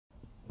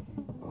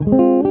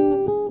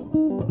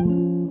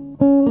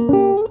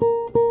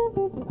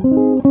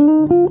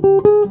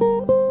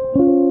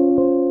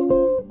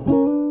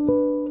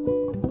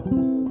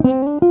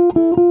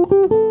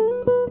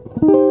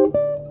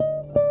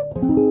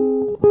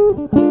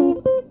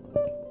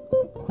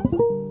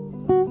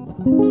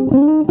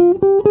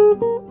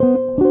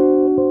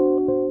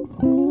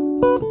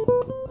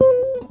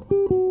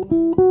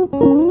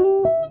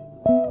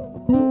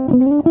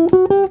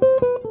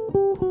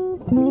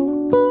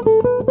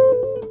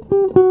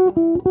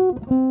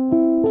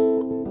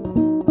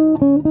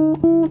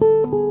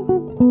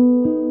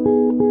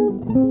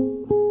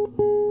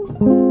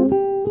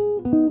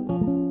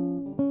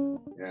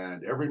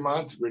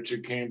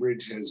Richard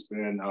Cambridge has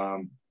been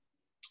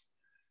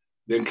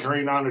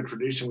carrying on a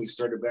tradition we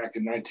started back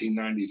in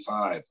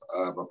 1995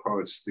 of a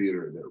poets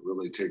theater that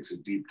really takes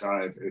a deep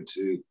dive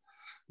into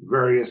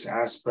various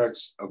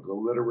aspects of the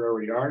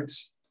literary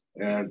arts.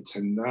 And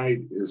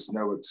tonight is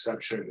no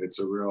exception. It's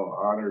a real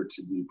honor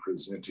to be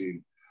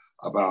presenting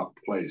About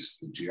Place,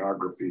 the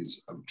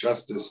Geographies of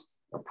Justice,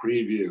 a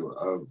preview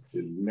of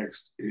the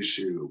next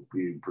issue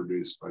being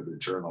produced by the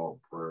Journal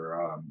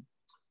for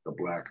the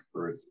Black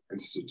Earth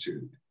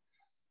Institute.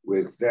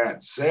 With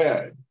that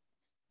said,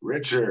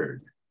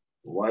 Richard,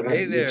 why don't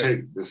you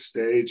take the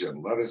stage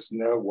and let us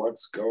know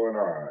what's going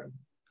on?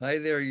 Hi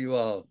there, you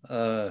all.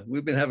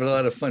 We've been having a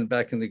lot of fun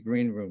back in the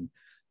green room.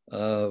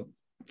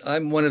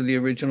 I'm one of the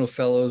original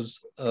fellows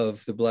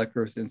of the Black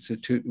Earth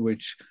Institute,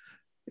 which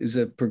is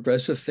a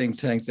progressive think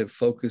tank that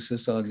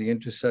focuses on the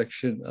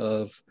intersection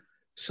of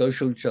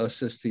social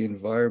justice, the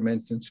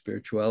environment, and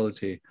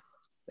spirituality.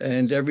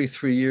 And every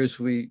 3 years,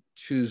 we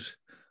choose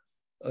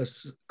a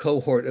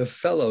cohort of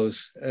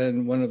fellows,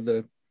 and one of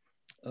the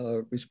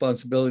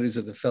responsibilities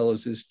of the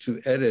fellows is to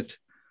edit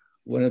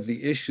one of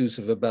the issues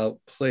of About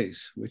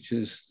Place, which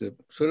is the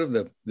sort of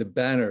the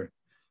banner,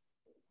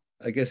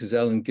 I guess as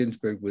Allen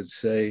Ginsberg would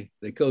say,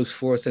 that goes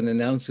forth and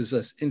announces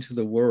us into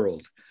the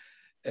world.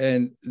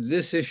 And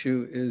this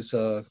issue is,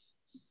 I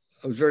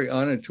was very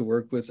honored to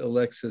work with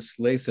Alexis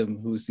Latham,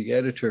 who's the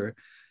editor,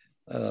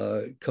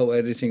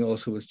 co-editing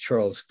also with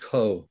Charles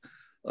Coe.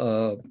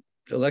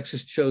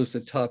 Alexis chose the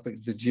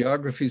topic, the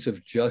Geographies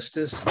of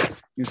Justice.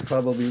 You've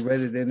probably read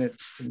it in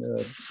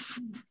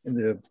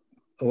the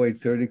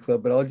 0830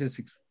 Club, but I'll just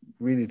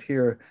read it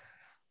here.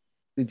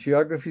 The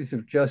Geographies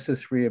of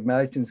Justice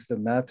reimagines the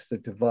maps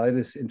that divide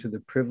us into the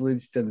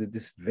privileged and the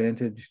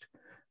disadvantaged,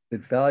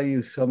 that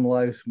value some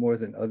lives more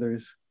than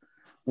others,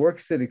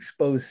 works that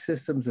expose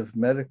systems of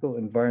medical,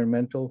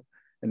 environmental,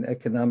 and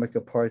economic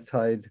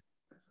apartheid,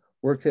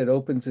 work that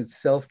opens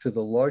itself to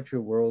the larger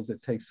world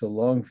that takes a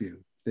long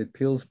view, that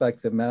peels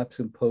back the maps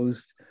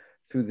imposed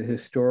through the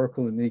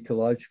historical and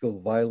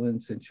ecological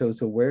violence and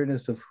shows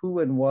awareness of who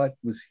and what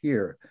was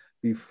here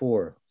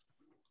before.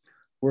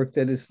 Work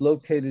that is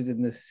located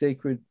in the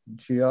sacred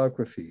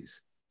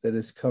geographies, that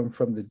has come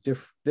from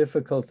the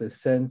difficult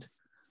ascent,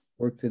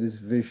 work that is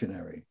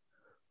visionary.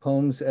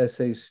 Poems,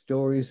 essays,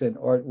 stories, and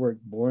artwork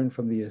born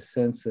from the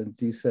ascents and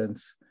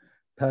descents,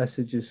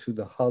 passages through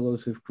the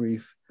hollows of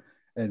grief,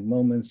 and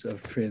moments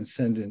of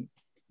transcendent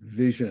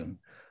vision.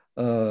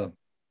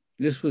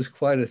 This was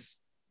quite a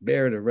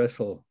bear to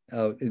wrestle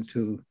out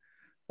into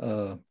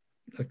a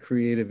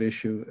creative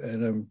issue,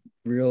 and I'm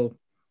real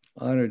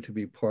honored to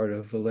be part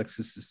of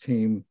Alexis's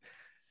team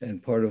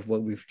and part of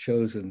what we've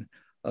chosen.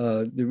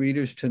 The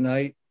readers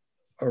tonight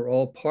are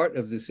all part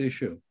of this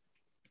issue,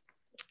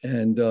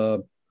 and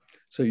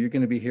so you're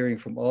going to be hearing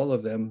from all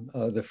of them.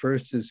 The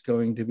first is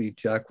going to be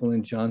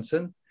Jacqueline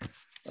Johnson.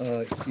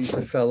 She's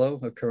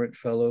a current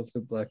fellow of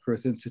the Black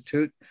Earth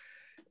Institute.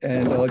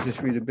 And I'll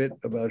just read a bit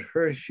about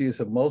her. She is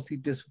a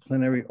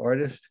multidisciplinary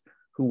artist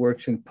who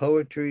works in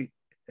poetry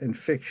and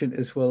fiction,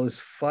 as well as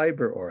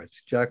fiber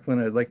arts.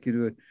 Jacqueline, I'd like you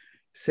to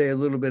say a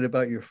little bit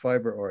about your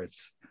fiber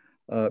arts.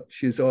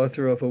 She's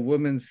author of A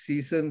Woman's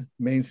Season,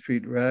 Main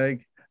Street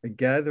Rag, A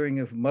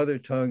Gathering of Mother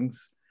Tongues,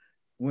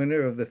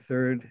 winner of the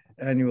 3rd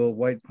Annual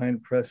White Pine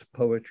Press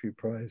Poetry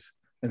Prize,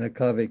 and a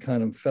Cave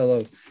Canem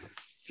Fellow.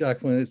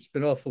 Jacqueline, it's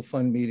been awful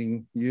fun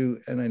meeting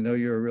you, and I know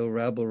you're a real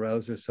rabble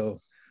rouser,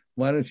 so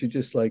why don't you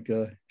just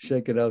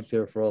shake it out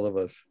there for all of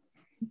us?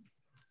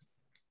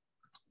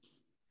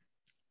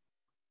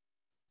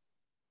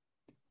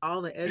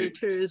 All the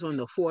editors on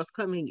the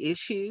forthcoming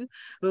issue.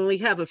 We only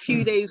have a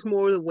few days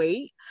more to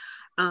wait.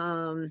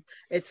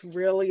 It's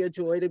really a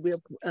joy to be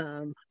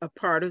a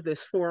part of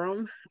this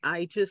forum.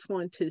 I just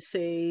want to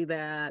say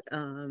that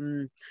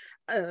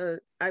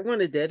I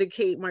want to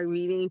dedicate my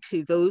reading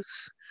to those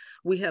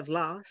we have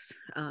lost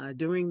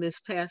during this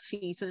past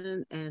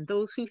season and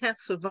those who have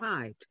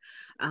survived.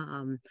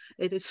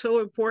 It is so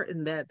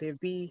important that there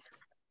be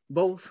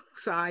both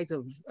sides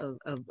of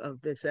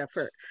this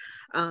effort.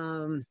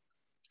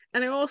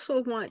 And I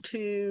also want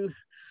to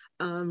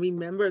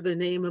remember the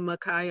name of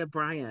Ma'Khia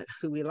Bryant,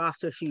 who we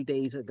lost a few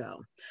days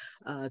ago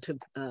to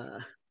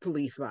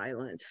police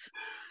violence.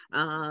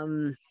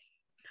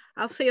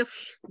 I'll say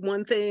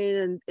one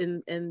thing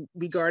in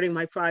regarding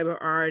my fiber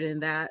art,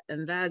 and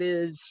that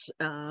is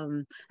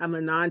I'm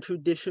a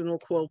non-traditional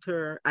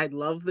quilter. I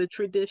love the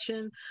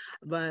tradition,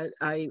 but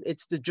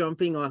it's the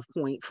jumping off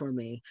point for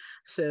me.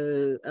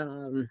 So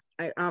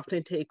I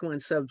often take on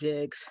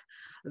subjects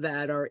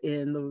that are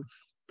in the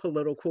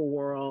political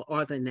world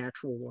or the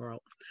natural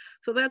world.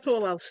 So that's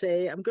all I'll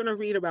say. I'm going to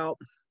read about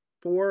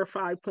 4 or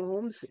 5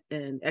 poems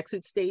and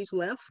exit stage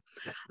left,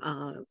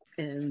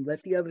 and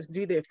let the others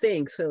do their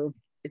thing. So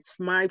it's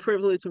my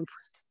privilege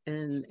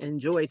and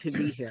joy to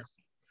be here.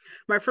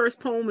 My first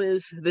poem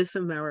is This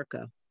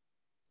America.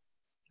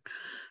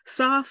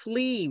 Soft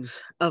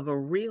leaves of a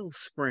real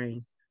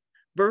spring,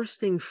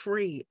 bursting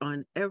free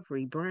on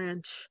every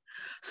branch.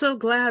 So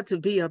glad to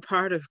be a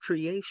part of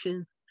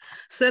creation.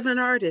 7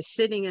 artists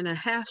sitting in a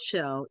half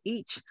shell,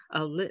 each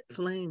a lit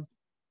flame.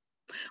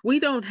 We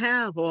don't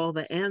have all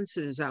the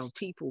answers our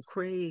people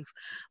crave,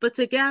 but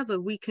together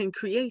we can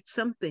create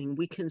something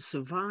we can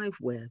survive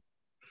with.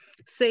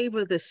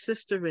 Savor the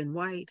sister in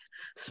white,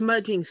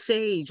 smudging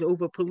sage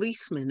over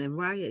policemen in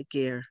riot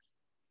gear.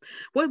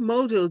 What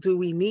mojo do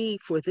we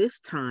need for this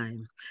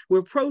time,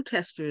 where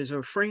protesters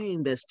are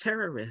framed as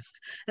terrorists?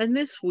 And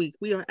this week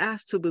we are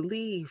asked to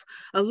believe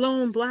a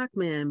lone Black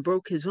man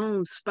broke his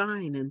own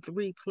spine in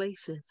 3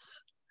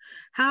 places.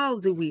 How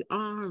do we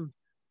arm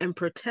and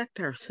protect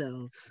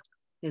ourselves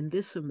in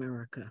this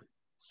America?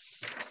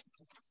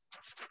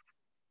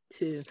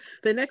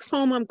 The next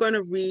poem I'm going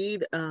to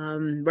read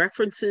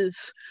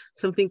references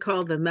something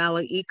called the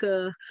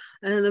Malaika.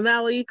 And the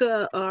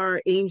Malaika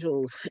are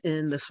angels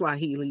in the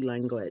Swahili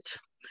language.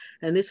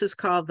 And this is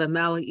called the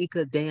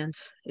Malaika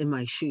Dance in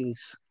My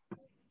Shoes.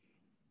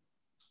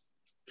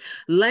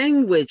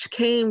 Language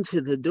came to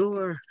the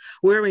door,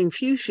 wearing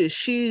fuchsia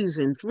shoes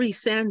and 3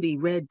 sandy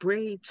red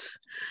braids.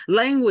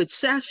 Language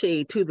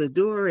sashayed to the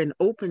door and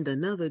opened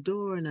another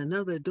door and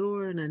another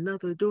door and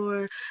another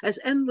door as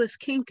endless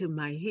kink in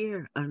my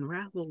hair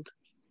unraveled.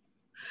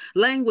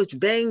 Language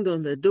banged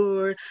on the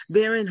door,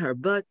 baring her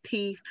buck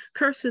teeth,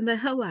 cursing the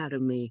hell out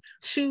of me,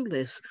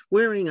 shoeless,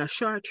 wearing a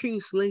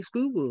chartreuse lace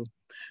boo-boo,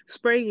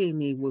 spraying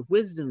me with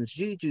wisdom's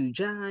juju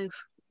jive.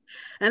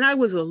 And I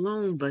was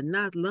alone but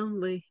not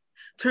lonely,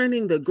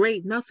 turning the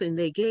great nothing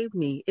they gave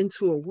me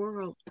into a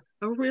world,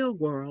 a real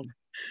world.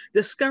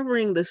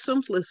 Discovering the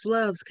simplest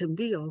loves can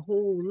be a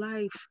whole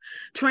life.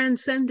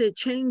 Transcendent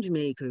change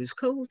makers,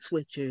 code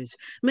switchers,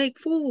 make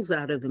fools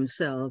out of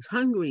themselves,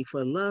 hungry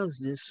for love's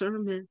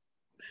discernment.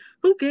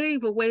 Who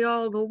gave away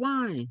all the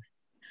wine?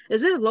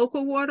 Is there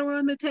local water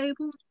on the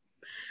table?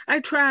 I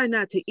try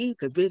not to eat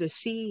the bitter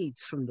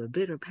seeds from the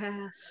bitter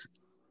past.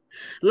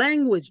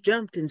 Language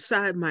jumped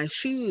inside my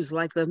shoes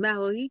like the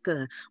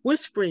Malaika,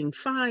 whispering,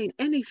 find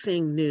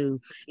anything new,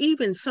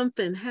 even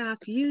something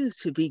half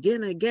used to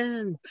begin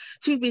again.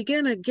 To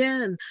begin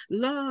again.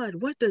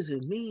 Lord, what does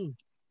it mean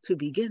to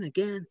begin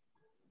again?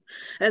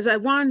 As I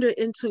wander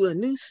into a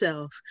new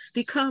self,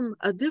 become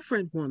a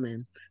different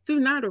woman, do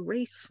not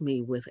erase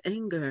me with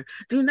anger.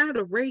 Do not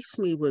erase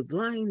me with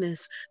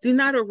blindness. Do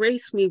not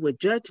erase me with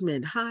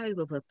judgment, hive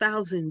of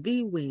 1,000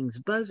 bee wings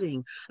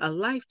buzzing, a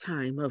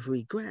lifetime of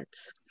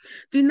regrets.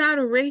 Do not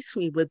erase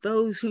me with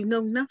those who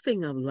know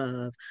nothing of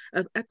love,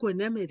 of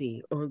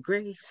equanimity or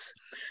grace.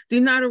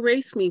 Do not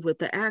erase me with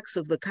the acts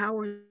of the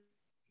coward.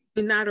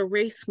 Do not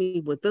erase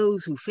me with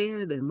those who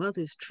fear their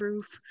mother's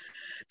truth.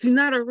 Do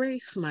not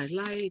erase my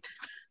light.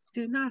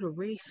 Do not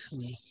erase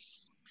me.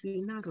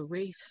 Do not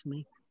erase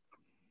me.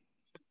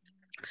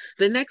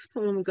 The next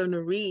poem I'm going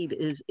to read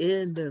is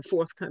in the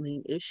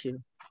forthcoming issue,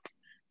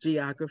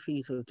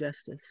 Geographies of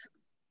Justice.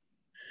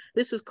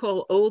 This is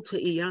called Ode to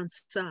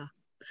Iyansa.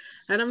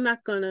 And I'm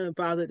not going to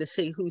bother to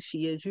say who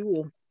she is. You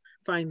will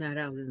find that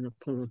out in the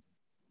poem.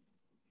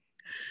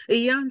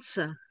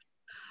 Iyansa,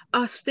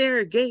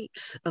 austere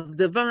gates of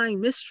divine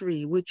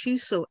mystery, which you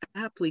so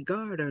aptly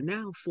guard, are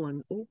now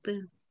flung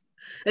open,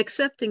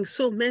 accepting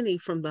so many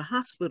from the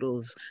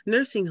hospitals,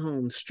 nursing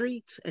homes,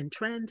 streets, and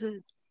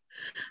transit.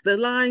 The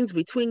lines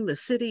between the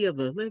city of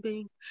the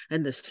living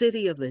and the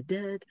city of the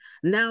dead,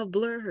 now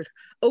blurred,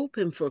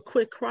 open for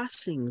quick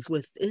crossings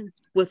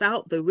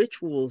without the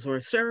rituals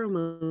or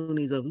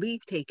ceremonies of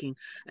leave-taking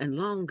and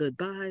long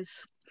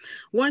goodbyes.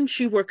 Once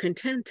you were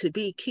content to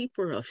be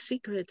keeper of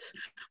secrets,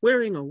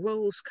 wearing a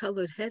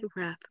rose-colored head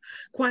wrap,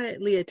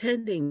 quietly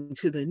attending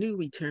to the new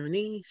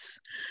returnees.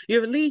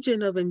 Your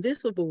legion of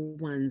invisible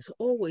ones,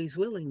 always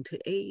willing to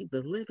aid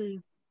the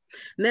living.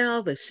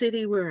 Now the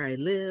city where I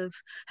live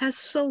has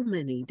so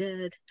many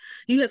dead.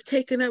 You have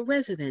taken up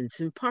residence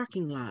in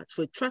parking lots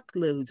with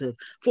truckloads of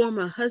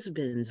former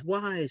husbands,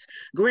 wives,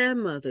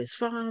 grandmothers,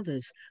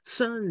 fathers,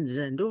 sons,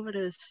 and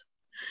daughters.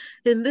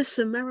 In this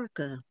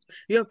America,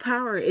 your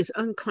power is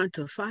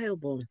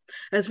unquantifiable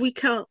as we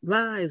count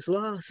lives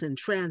lost and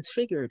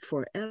transfigured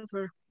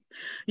forever.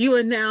 You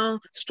are now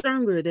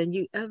stronger than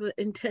you ever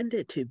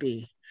intended to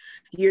be.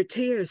 Your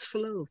tears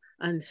flow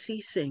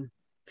unceasing.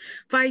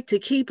 Fight to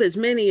keep as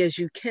many as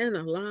you can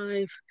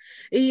alive.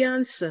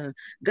 Iyansa,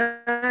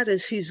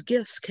 goddess whose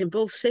gifts can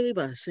both save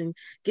us and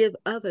give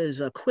others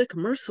a quick,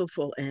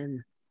 merciful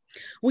end.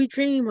 We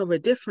dream of a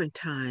different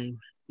time,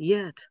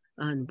 yet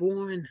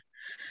unborn.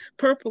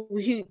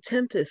 Purple-hued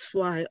tempests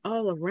fly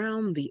all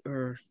around the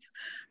earth,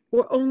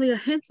 where only a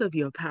hint of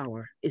your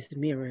power is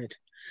mirrored.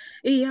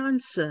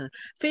 Iyansa,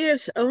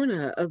 fierce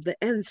owner of the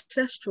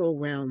ancestral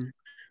realm,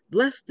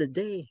 bless the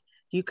day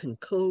you can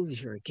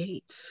close your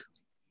gates.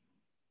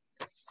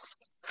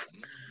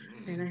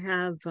 And I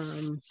have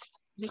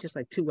think it's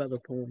like two other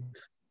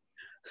poems.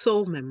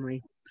 Soul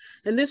Memory.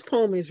 And this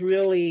poem is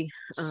really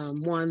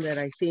one that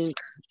I think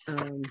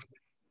um,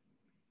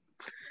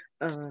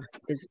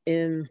 is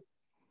in,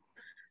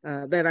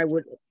 that I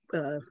would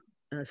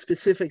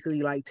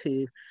specifically like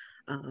to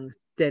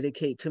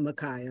dedicate to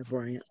Micaiah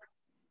Bryant.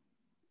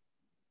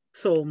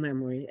 Soul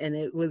Memory. And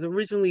it was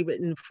originally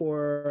written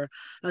for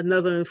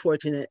another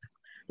unfortunate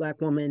Black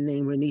woman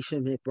named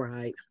Renisha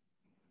McBride.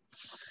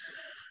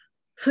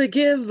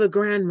 Forgive the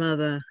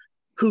grandmother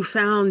who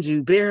found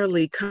you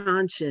barely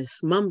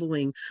conscious,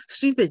 mumbling,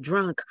 stupid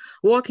drunk,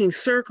 walking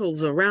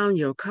circles around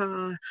your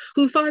car,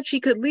 who thought she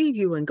could leave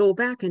you and go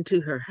back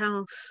into her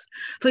house.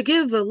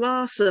 Forgive the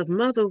loss of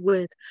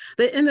motherhood,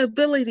 the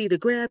inability to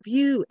grab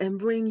you and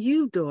bring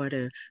you,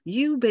 daughter,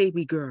 you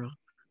baby girl,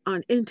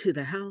 on into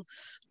the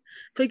house.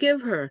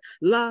 Forgive her,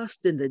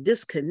 lost in the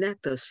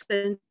disconnect of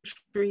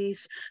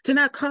centuries, to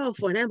not call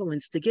for an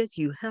ambulance to get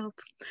you help.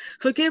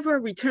 Forgive her,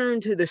 return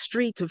to the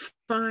street to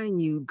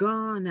find you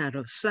gone out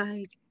of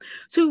sight.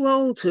 Too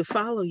old to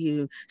follow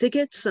you, to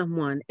get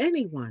someone,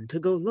 anyone, to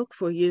go look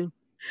for you.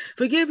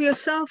 Forgive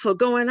yourself for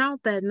going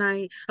out that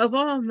night, of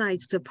all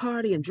nights, to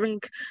party and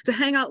drink, to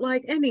hang out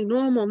like any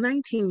normal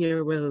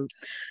 19-year-old,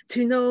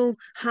 to know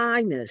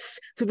highness,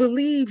 to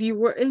believe you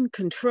were in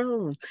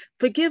control.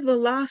 Forgive the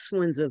lost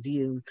ones of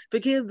you.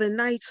 Forgive the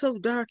night so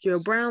dark your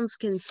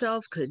brown-skinned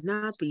self could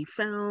not be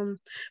found.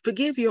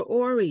 Forgive your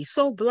Ori,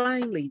 so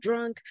blindly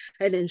drunk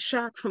and in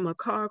shock from a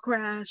car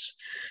crash.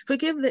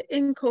 Forgive the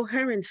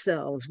incoherent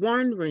selves,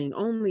 wandering,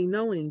 only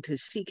knowing to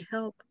seek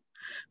help,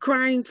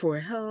 crying for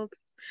help.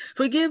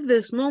 Forgive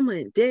this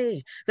moment,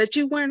 day, that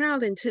you went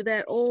out into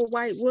that old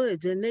white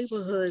woods and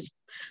neighborhood.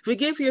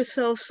 Forgive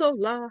yourself, so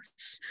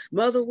lost,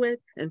 mother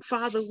wit and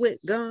father wit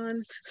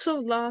gone, so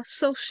lost,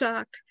 so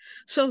shocked,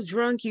 so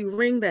drunk you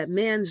ring that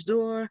man's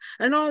door,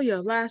 and all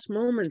your last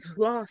moments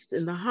lost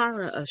in the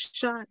horror of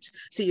shots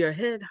to your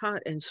head,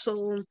 heart, and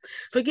soul.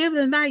 Forgive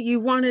the night you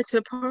wanted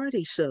to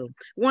party so,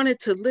 wanted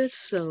to live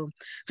so.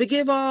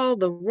 Forgive all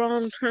the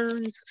wrong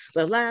turns,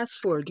 the last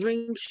 4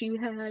 drinks you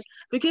had.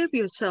 Forgive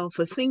yourself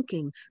for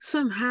thinking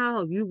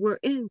somehow you were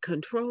in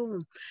control,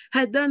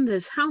 had done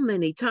this how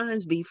many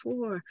times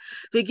before.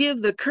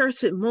 Forgive the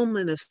cursed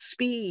moment of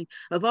speed,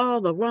 of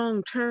all the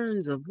wrong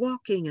turns, of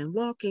walking and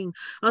walking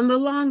on the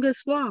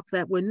longest walk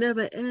that would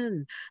never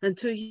end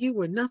until you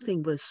were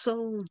nothing but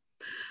soul.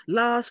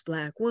 Lost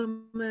Black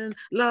woman,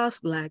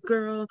 lost Black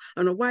girl,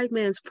 on a white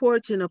man's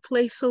porch in a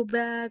place so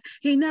bad,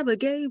 he never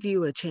gave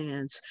you a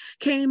chance.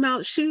 Came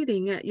out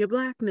shooting at your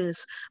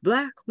Blackness,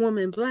 Black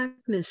woman,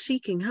 Blackness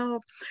seeking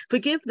help.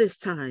 Forgive this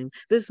time,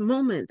 this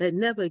moment that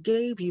never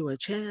gave you a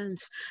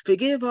chance.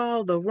 Forgive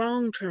all the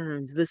wrong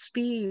turns, the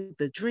speed,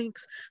 the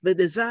drinks, the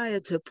desire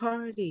to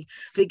party.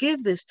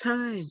 Forgive this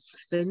time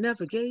that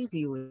never gave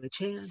you a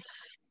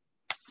chance.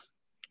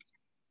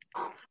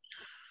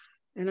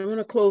 And I'm going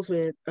to close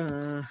with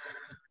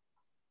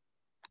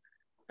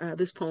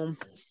this poem.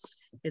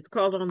 It's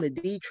called On the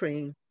D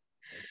Train.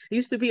 There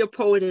used to be a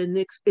poet in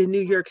New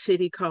York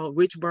City called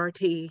Rich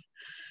Barty,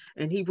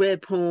 and he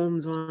read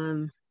poems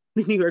on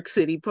the New York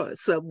City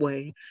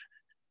subway,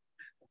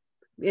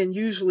 and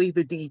usually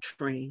the D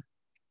Train.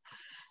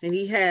 And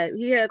he had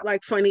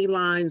like funny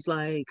lines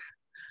like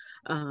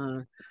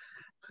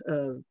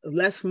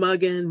less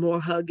mugging, more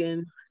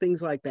hugging,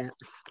 things like that.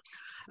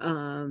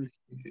 On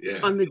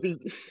the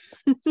D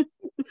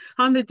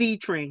on the D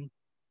Train.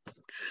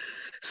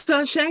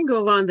 Saw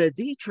Shango on the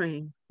D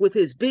Train with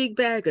his big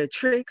bag of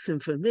tricks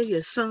and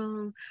familiar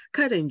song,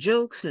 cutting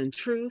jokes and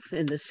truth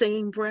in the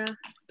same breath.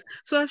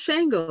 Saw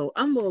Shango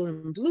humble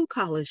in blue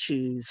collar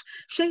shoes,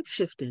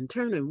 shape-shifting,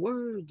 turning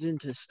words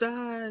into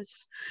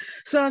stars.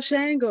 Saw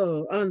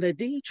Shango on the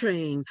D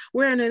Train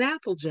wearing an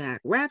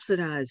Applejack,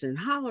 rhapsodizing,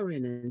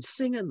 hollering and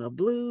singing the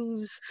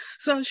blues.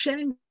 Saw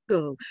Shango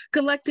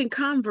collecting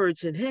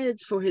converts and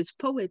heads for his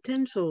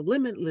potential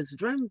limitless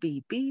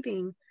drumbeat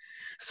beating.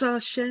 Saw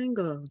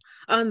Shango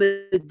on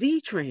the D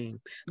Train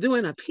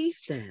doing a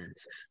peace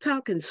dance,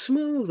 talking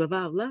smooth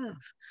about love,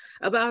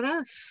 about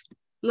us,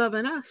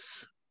 loving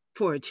us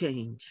for a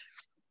change.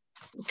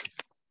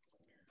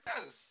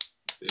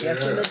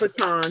 Yes, in the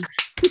baton.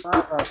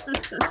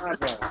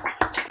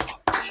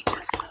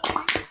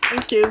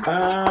 Thank you.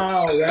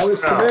 Wow, that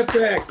was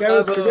terrific. That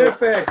was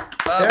terrific.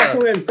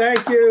 Jacqueline,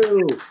 thank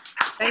you.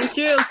 Thank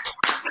you.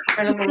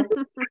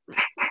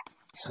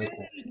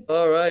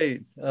 All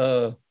right.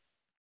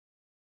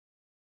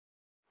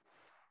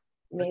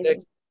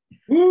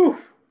 Woo!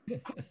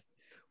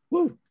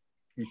 Woo!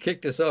 You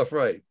kicked us off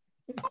right.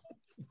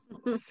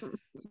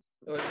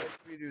 Our next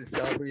reader is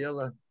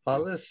Gabriela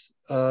Halas,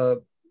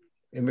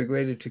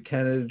 immigrated to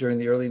Canada during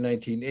the early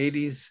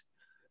 1980s,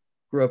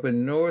 grew up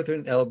in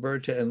northern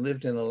Alberta and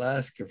lived in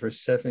Alaska for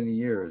 7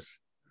 years.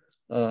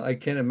 I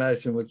can't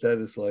imagine what that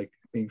is like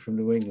being from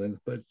New England,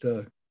 but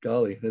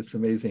golly, that's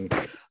amazing.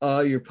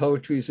 Your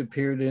poetry's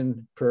appeared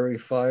in Prairie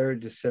Fire,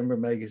 December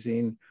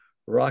Magazine,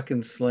 Rock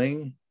and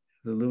Sling,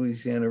 the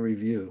Louisiana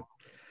Review.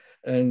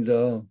 And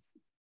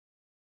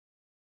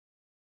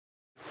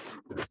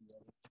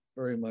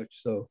very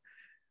much so.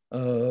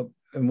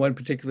 in one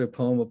particular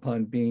poem,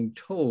 upon being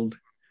told,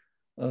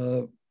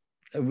 and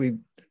we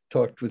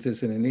talked with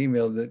this in an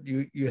email, that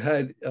you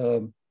had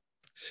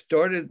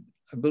started,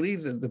 I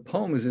believe that the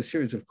poem is a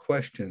series of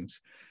questions,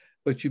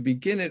 but you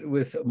begin it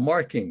with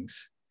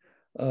markings.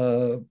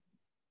 I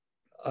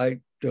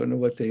don't know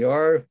what they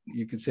are.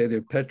 You could say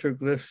they're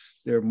petroglyphs.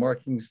 They're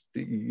markings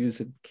that you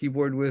use a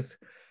keyboard with,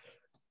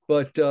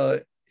 but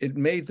it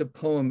made the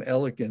poem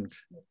elegant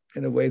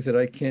in a way that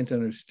I can't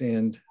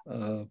understand,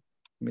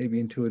 maybe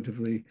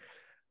intuitively.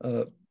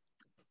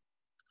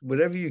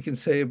 Whatever you can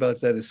say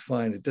about that is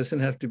fine. It doesn't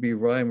have to be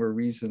rhyme or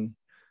reason,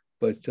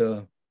 but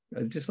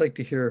I'd just like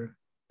to hear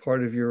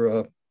part of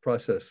your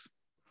process.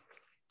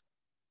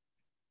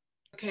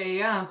 Okay,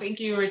 yeah, thank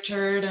you,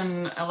 Richard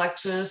and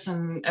Alexis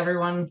and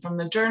everyone from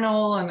the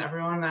Journal and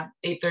everyone at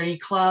 830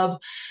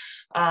 Club.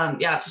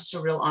 Yeah, just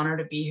a real honor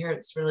to be here.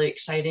 It's really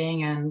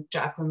exciting, and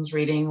Jacqueline's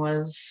reading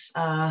was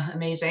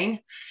amazing.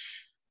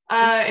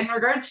 In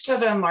regards to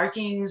the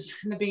markings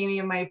in the beginning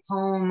of my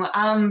poem,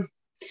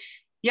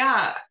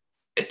 yeah,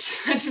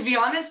 to be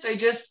honest,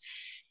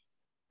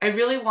 I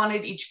really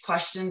wanted each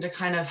question to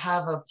kind of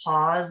have a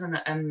pause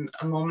and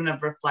a moment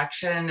of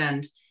reflection,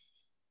 and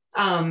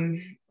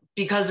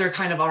because there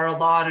kind of are a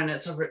lot, and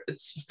it's a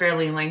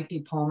fairly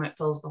lengthy poem, it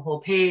fills the whole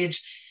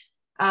page.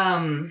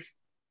 I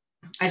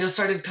just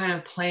started kind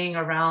of playing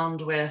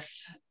around with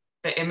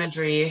the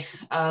imagery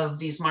of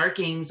these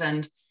markings,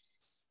 and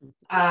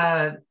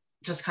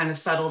just kind of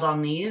settled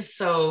on these.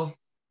 So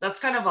that's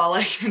kind of all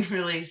I can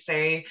really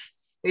say.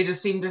 They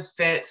just seem to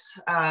fit.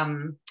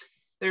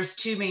 There's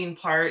two main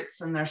parts,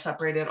 and they're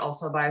separated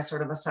also by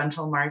sort of a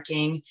central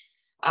marking.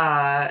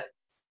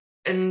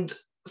 And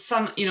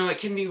some, it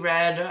can be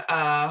read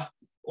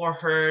or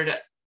heard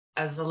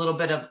as a little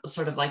bit of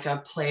sort of like a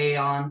play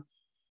on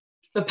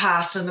the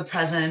past and the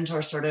present,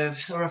 or sort of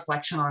a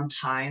reflection on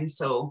time.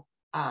 So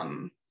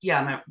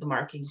yeah, the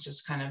markings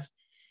just kind of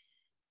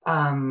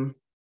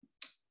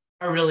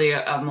are really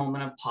a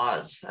moment of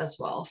pause as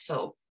well.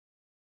 So,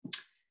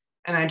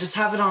 and I just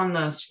have it on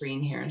the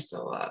screen here,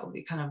 so we'll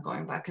be kind of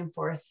going back and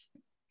forth.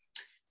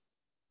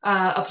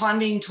 Upon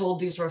being told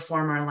these were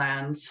former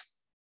lands,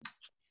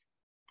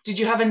 did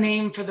you have a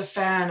name for the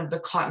fan of the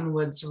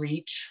cottonwood's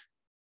reach?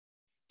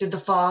 Did the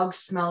fog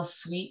smell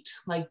sweet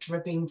like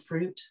dripping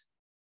fruit?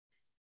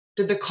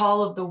 Did the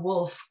call of the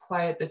wolf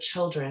quiet the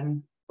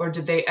children, or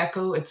did they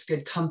echo its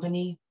good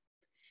company?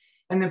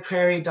 And the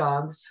prairie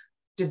dogs,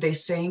 did they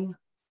sing?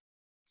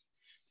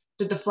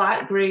 Did the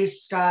flat gray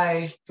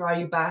sky draw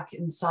you back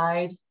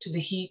inside to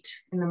the heat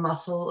in the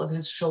muscle of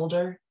his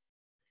shoulder?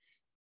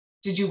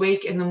 Did you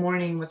wake in the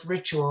morning with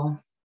ritual?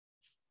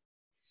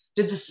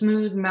 Did the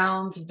smooth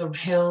mounds of the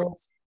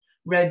hills,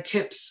 red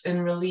tips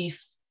in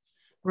relief,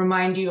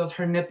 remind you of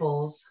her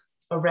nipples,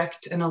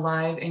 erect and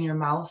alive in your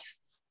mouth?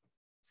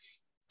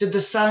 Did the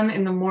sun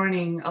in the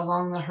morning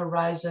along the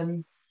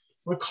horizon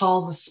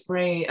recall the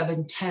spray of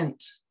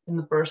intent in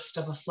the burst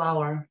of a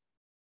flower?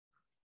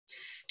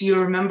 Do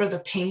you remember the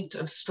paint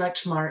of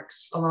stretch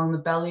marks along the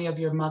belly of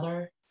your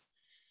mother?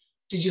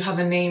 Did you have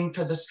a name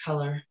for this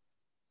color?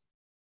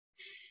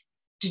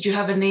 Did you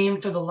have a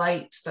name for the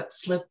light that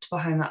slipped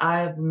behind the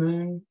eye of the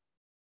moon?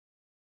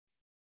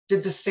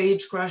 Did the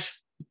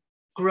sagebrush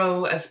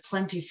grow as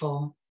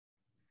plentiful?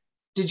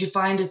 Did you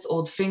find its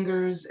old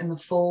fingers in the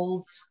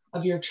folds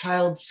of your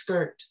child's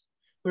skirt,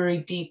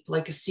 buried deep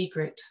like a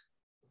secret?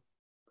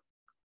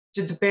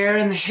 Did the bear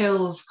in the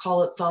hills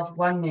call itself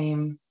one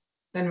name,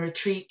 then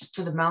retreat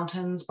to the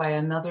mountains by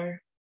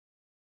another?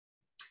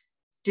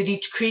 Did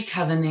each creek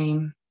have a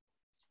name?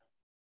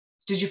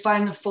 Did you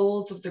find the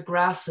folds of the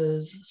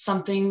grasses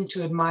something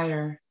to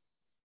admire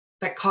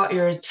that caught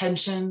your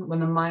attention when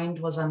the mind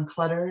was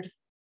uncluttered?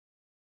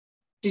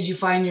 Did you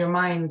find your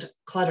mind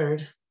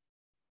cluttered?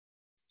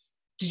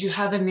 Did you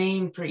have a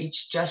name for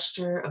each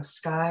gesture of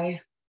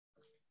sky?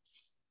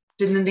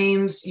 Did the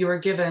names you were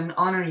given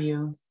honor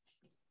you?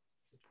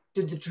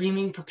 Did the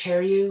dreaming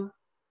prepare you?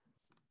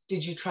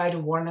 Did you try to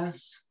warn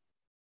us?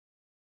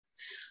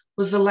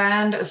 Was the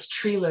land as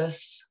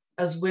treeless,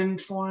 as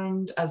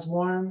wind-formed, as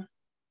warm?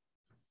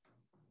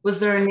 Was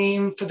there a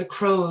name for the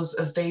crows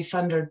as they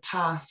thundered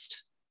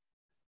past?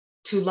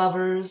 Two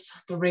lovers,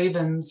 the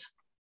ravens,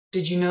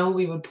 did you know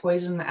we would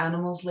poison the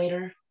animals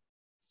later?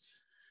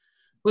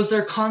 Was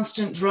there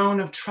constant drone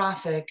of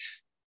traffic,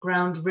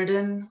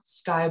 ground-ridden,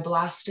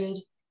 sky-blasted?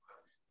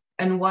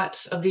 And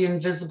what of the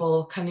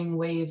invisible cunning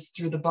waves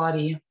through the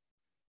body?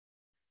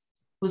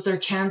 Was there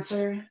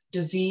cancer,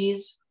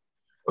 disease,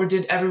 or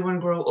did everyone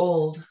grow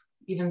old,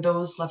 even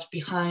those left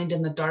behind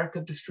in the dark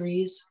of the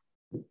freeze?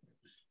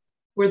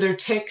 Were there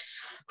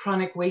ticks,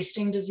 chronic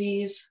wasting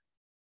disease?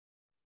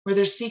 Were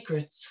there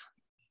secrets?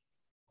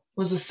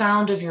 Was the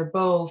sound of your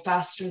bow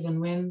faster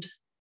than wind?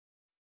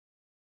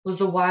 Was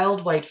the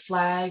wild white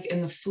flag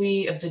and the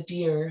flea of the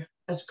deer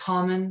as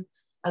common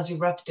as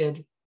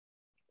erupted?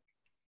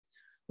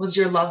 Was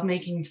your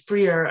lovemaking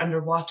freer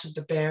under watch of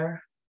the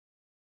bear?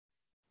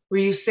 Were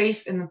you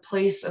safe in the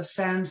place of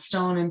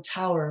sandstone and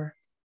tower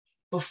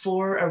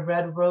before a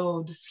red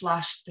road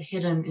slashed the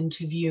hidden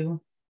into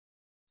view?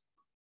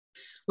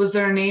 Was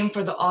there a name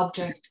for the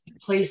object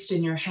placed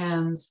in your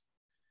hands,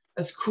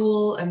 as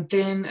cool and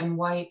thin and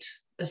white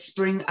as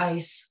spring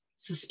ice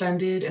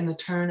suspended in the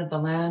turn of the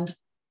land?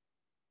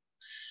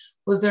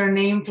 Was there a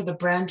name for the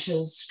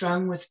branches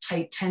strung with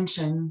tight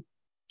tension,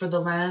 for the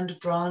land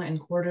drawn and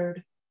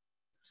quartered?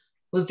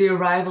 Was the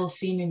arrival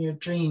seen in your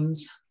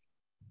dreams?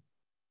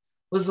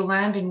 Was the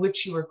land in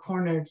which you were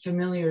cornered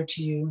familiar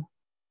to you?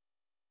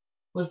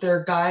 Was there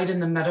a guide in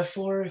the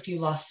metaphor if you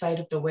lost sight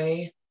of the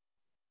way?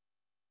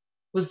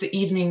 Was the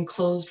evening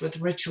closed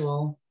with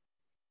ritual?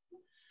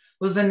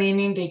 Was the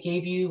naming they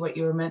gave you what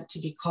you were meant to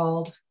be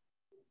called?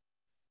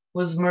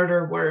 Was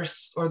murder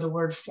worse, or the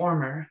word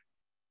former?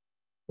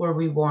 Were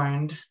we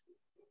warned?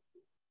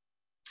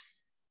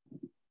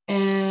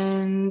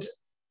 And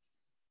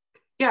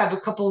yeah, I have a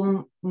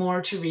couple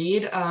more to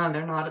read.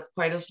 They're not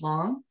quite as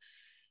long.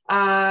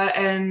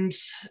 And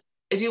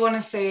I do want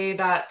to say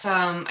that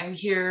I'm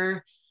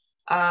here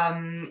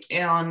on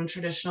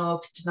traditional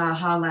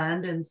Ktunaxa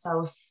land in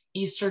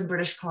southeastern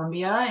British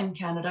Columbia in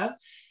Canada.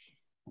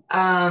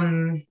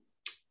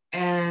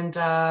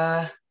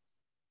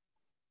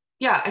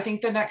 Yeah, I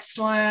think the next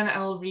one I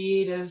will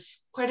read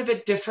is quite a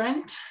bit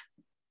different.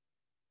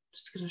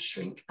 Just gonna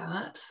shrink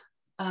that.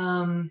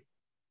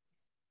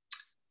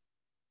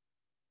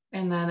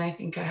 And then I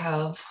think I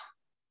have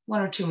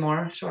one or two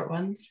more short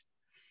ones.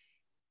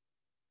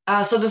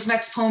 So this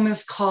next poem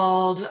is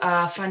called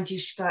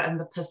Františka and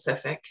the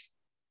Pacific.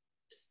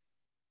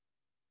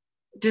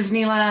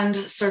 Disneyland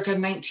circa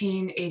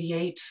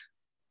 1988.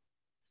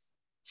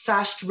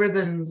 Sashed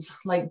ribbons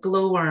like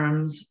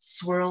glowworms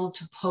swirled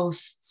to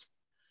posts.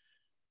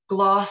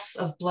 Gloss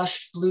of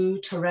blushed blue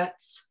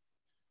Tourette's,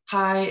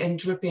 high and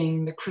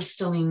dripping the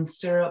crystalline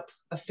syrup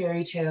of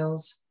fairy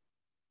tales.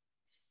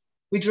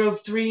 We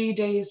drove 3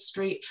 days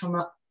straight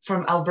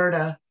from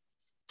Alberta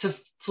to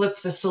flip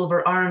the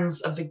silver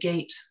arms of the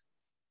gate,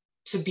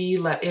 to be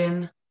let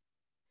in.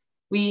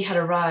 We had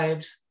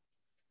arrived.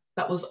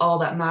 That was all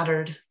that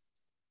mattered.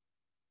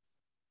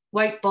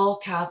 White ball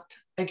cap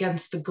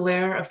against the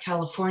glare of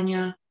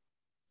California.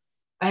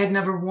 I had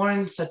never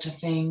worn such a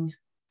thing.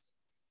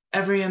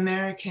 Every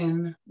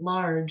American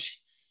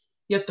large,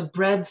 yet the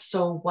bread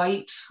so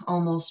white,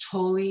 almost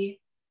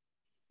holy.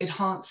 It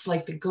haunts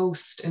like the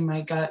ghost in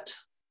my gut.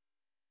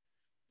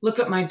 Look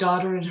at my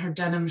daughter in her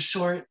denim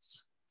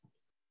shorts.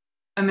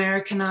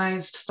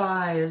 Americanized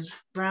thighs,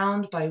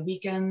 browned by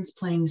weekends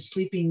playing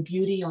Sleeping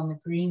Beauty on the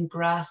green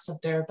grass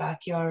of their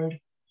backyard.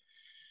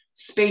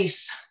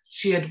 Space,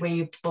 she had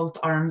waved both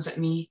arms at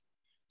me.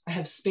 I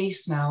have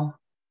space now.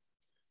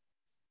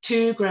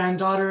 2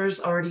 granddaughters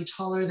already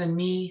taller than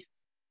me,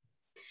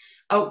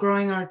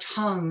 outgrowing our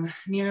tongue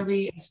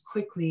nearly as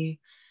quickly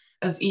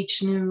as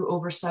each new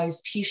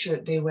oversized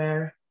t-shirt they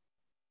wear.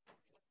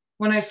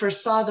 When I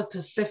first saw the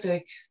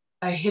Pacific,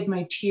 I hid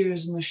my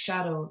tears in the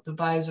shadow of the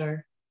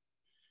visor.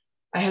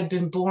 I had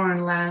been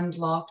born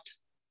landlocked,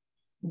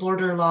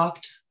 border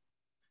locked,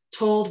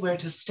 told where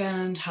to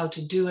stand, how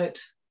to do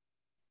it.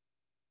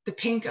 The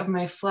pink of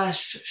my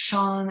flesh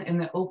shone in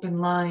the open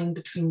line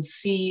between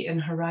sea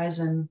and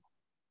horizon.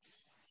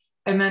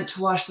 I meant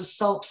to wash the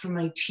salt from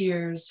my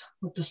tears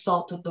with the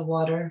salt of the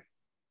water.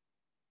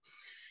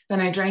 Then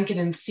I drank it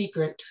in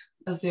secret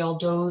as they all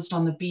dozed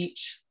on the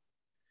beach.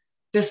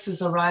 This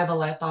is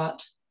arrival, I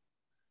thought.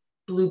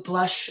 Blue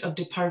blush of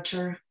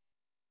departure.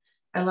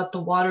 I let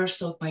the water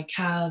soak my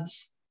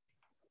calves,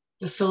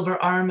 the silver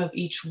arm of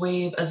each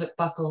wave as it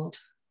buckled,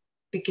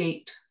 the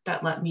gate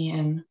that let me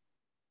in.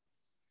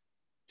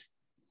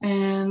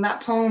 And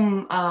that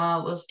poem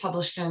was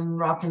published in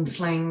Rock and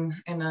Sling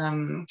in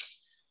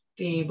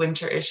the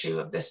winter issue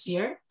of this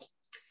year.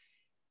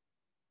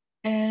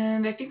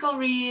 And I think I'll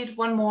read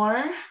one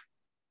more.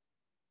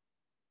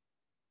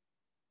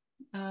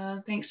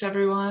 Thanks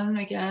everyone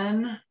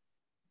again.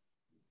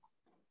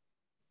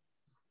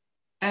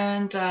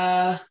 And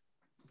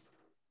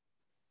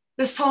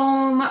this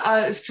poem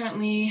is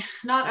currently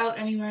not out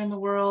anywhere in the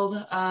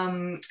world.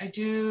 I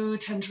do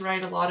tend to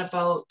write a lot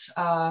about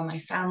my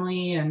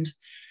family and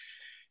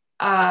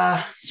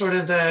sort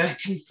of the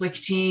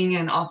conflicting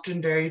and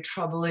often very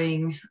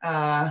troubling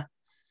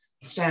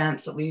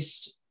stance, at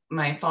least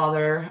my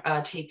father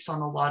takes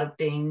on a lot of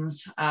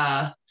things.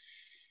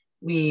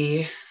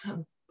 We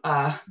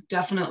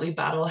definitely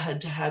battle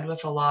head to head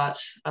with a lot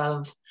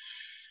of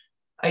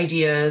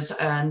ideas,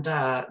 and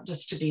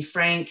just to be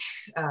frank,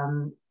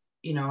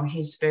 you know,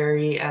 he's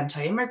very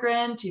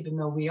anti-immigrant, even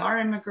though we are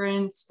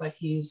immigrants, but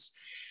he's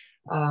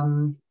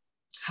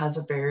has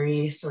a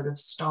very sort of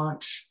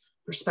staunch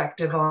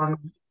perspective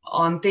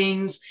on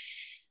things.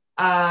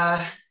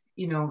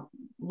 You know,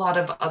 a lot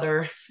of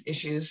other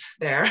issues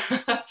there.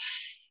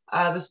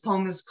 This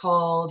poem is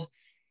called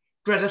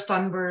Greta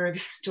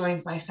Thunberg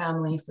Joins My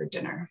Family for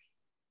Dinner.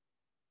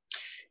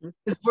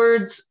 His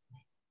words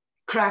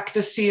crack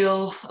the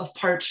seal of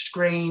parched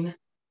grain,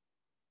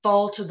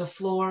 fall to the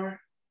floor.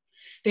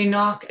 They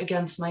knock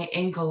against my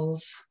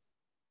ankles.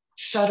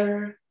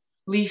 Shudder,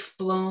 leaf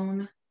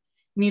blown,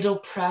 needle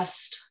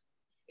pressed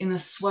in the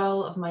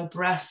swell of my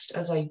breast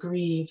as I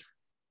grieve.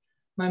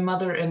 My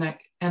mother and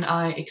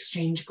I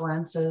exchange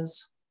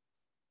glances.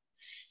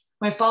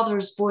 My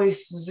father's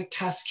voice is a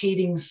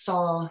cascading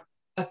saw,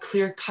 a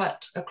clear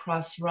cut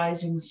across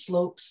rising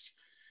slopes,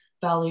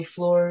 valley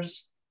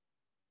floors.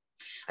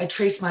 I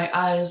trace my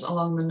eyes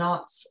along the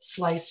knots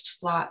sliced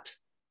flat,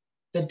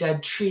 the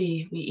dead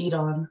tree we eat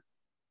on.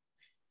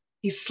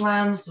 He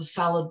slams the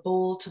salad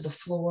bowl to the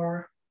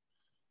floor,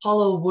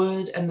 hollow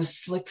wood and the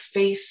slick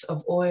face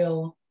of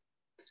oil,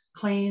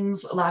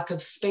 claims lack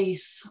of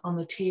space on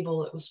the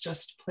table it was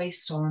just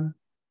placed on.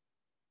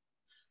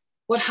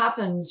 What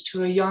happens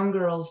to a young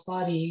girl's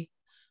body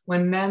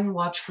when men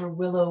watch her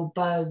willow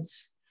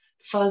buds,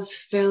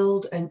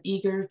 fuzz-filled and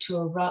eager to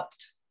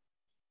erupt?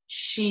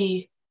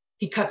 He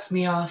cuts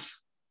me off.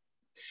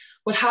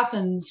 What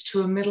happens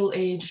to a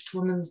middle-aged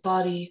woman's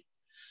body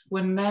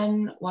when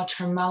men watch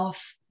her mouth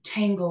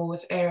tangle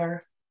with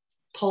air,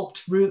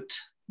 pulped root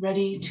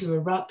ready to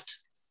erupt?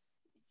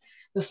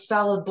 The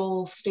salad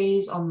bowl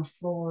stays on the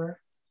floor,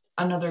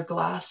 another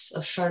glass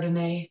of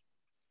Chardonnay.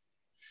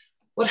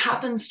 What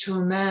happens to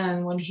a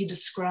man when he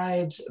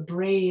describes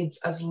braids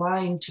as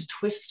lying to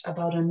twist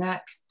about a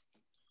neck,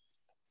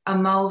 a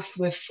mouth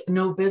with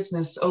no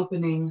business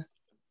opening,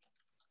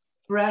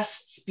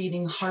 breasts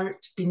beating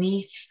heart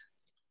beneath?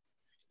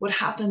 What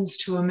happens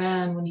to a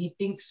man when he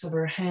thinks of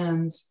her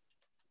hands,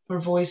 her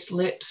voice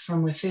lit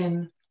from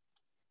within?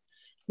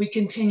 We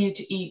continue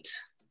to eat.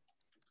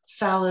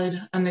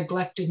 Salad, a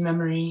neglected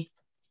memory.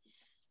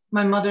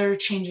 My mother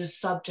changes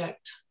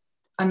subject.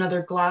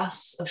 Another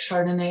glass of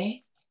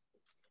Chardonnay.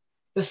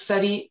 The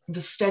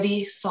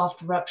steady,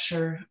 soft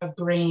rupture of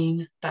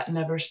grain that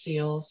never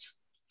seals.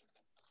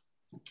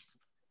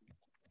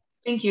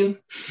 Thank you.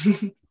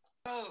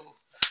 Oh,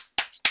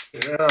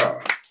 Yeah.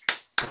 that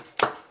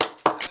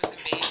was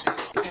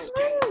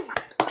amazing.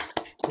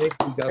 Thank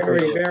you, Very,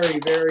 Gabriela. very,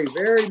 very,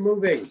 very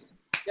moving.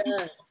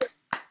 Yes.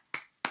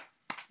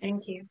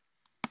 Thank you.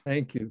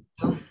 Thank you.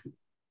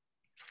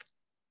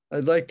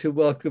 I'd like to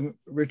welcome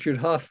Richard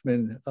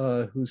Hoffman,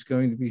 who's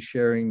going to be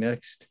sharing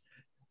next.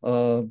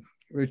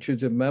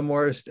 Richard's a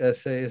memoirist,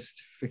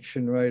 essayist,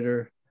 fiction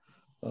writer,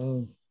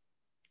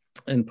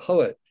 and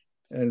poet.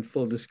 And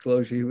full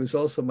disclosure, he was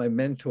also my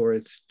mentor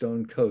at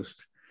Stone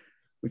Coast,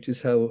 which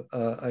is how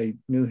I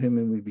knew him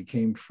and we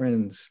became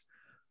friends.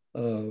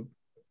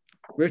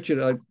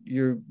 Richard,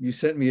 you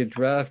sent me a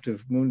draft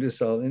of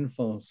Mundus al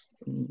Infants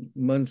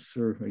months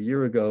or a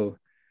year ago,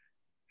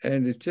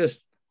 and it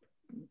just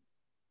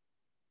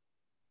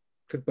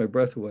took my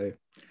breath away.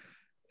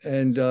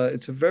 And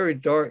it's a very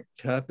dark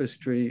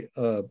tapestry.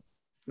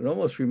 It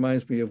almost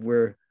reminds me of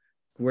where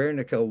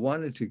Guernica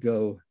wanted to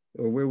go,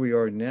 or where we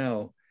are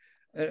now.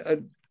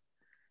 And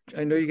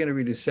I know you're going to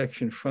read a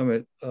section from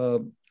it.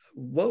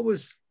 What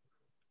was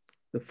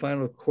the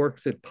final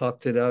cork that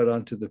popped it out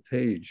onto the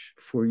page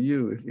for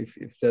you,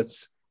 if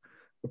that's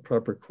a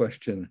proper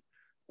question,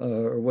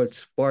 or what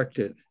sparked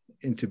it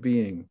into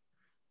being?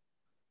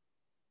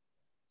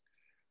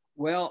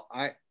 Well,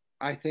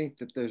 I think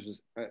that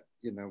there's,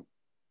 the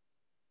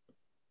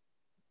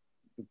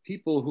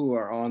people who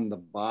are on the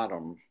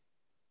bottom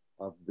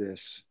of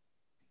this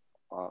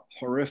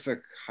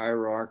horrific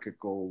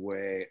hierarchical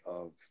way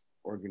of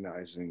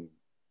organizing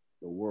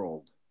the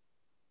world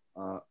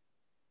are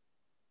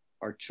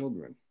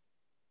children.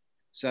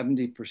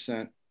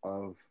 70%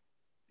 of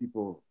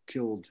people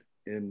killed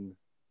in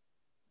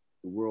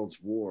the world's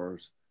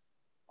wars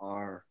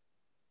are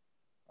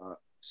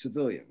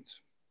civilians.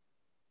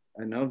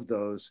 And of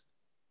those,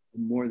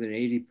 more than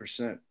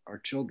 80% are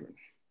children.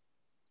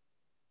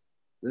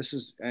 This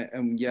is,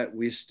 and yet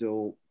we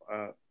still,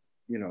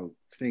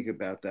 think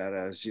about that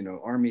as,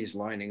 armies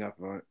lining up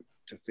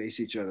to face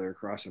each other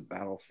across a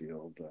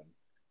battlefield.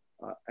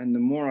 And the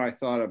more I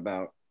thought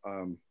about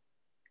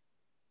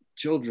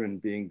children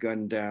being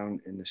gunned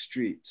down in the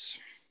streets,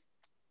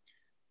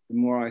 the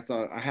more I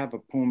thought, I have a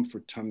poem for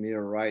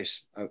Tamir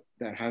Rice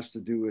that has to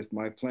do with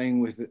my playing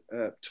with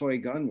a toy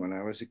gun when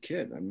I was a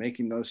kid. I'm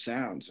making those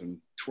sounds and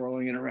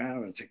twirling it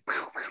around and saying,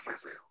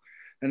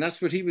 and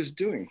that's what he was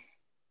doing.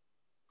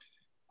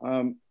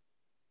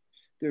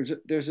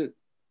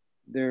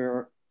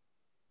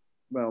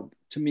 Well,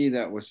 to me,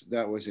 that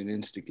was an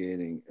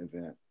instigating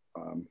event.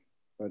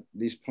 But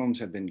these poems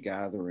have been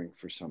gathering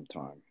for some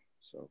time.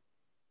 So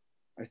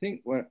I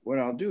think what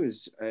I'll do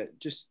is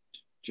just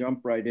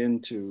jump right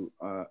into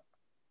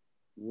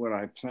what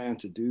I plan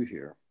to do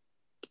here.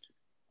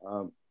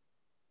 And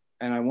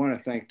I want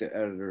to thank the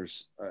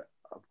editors,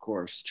 of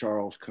course,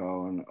 Charles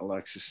Coe and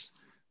Alexis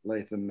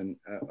Latham, and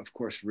of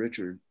course,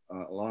 Richard,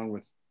 along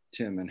with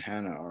Tim and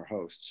Hannah, our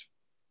hosts.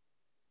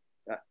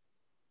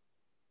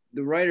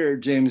 The writer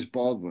James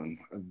Baldwin,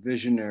 a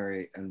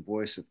visionary and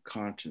voice of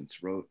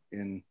conscience, wrote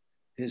in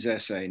his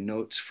essay,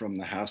 Notes from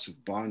the House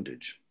of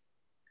Bondage,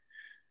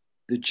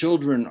 "The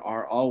children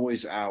are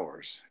always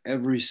ours,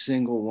 every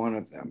single one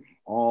of them,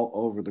 all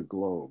over the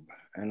globe.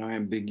 And I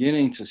am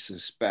beginning to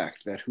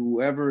suspect that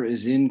whoever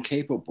is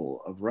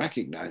incapable of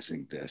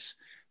recognizing this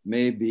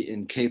may be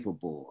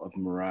incapable of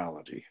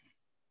morality."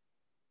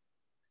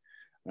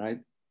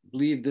 And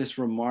believe this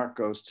remark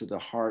goes to the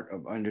heart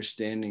of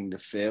understanding the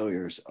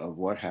failures of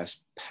what has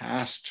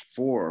passed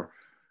for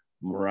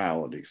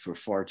morality for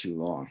far too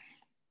long.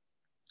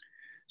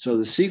 So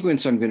the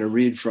sequence I'm going to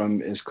read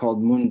from is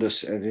called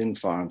Mundus et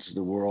Infans,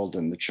 the world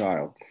and the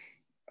child,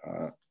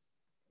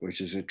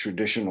 which is a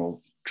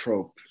traditional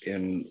trope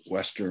in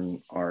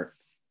Western art.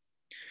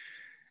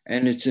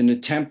 And it's an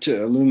attempt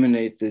to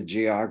illuminate the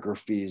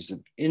geographies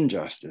of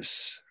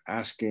injustice,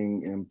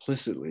 asking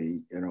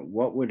implicitly,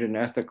 what would an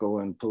ethical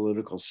and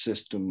political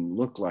system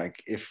look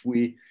like if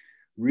we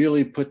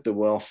really put the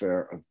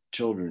welfare of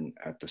children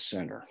at the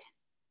center?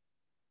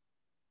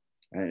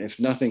 And if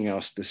nothing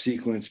else, the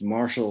sequence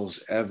marshals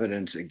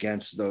evidence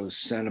against those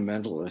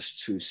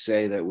sentimentalists who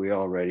say that we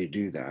already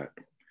do that.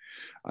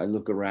 I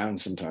look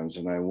around sometimes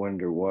and I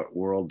wonder what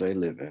world they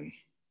live in.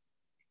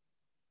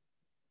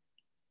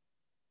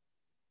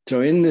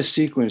 So in this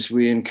sequence,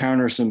 we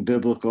encounter some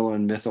biblical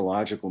and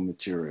mythological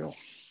material.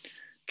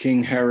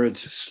 King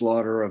Herod's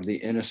slaughter of the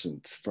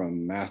innocent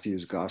from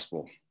Matthew's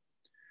gospel,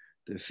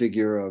 the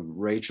figure of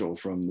Rachel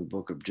from the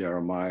book of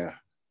Jeremiah.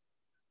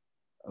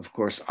 Of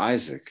course,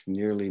 Isaac,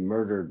 nearly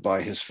murdered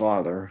by his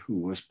father, who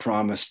was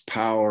promised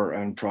power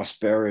and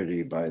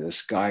prosperity by the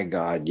sky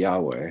god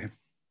Yahweh.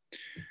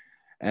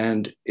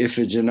 And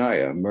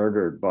Iphigenia,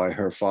 murdered by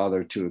her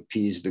father to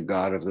appease the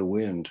god of the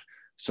wind,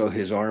 so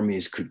his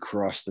armies could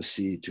cross the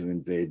sea to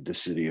invade the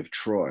city of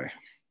Troy.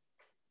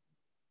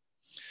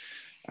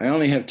 I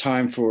only have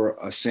time for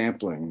a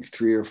sampling,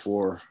 3 or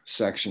 4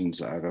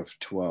 sections out of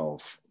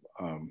 12.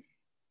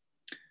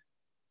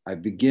 I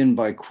begin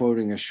by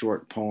quoting a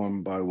short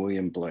poem by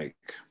William Blake.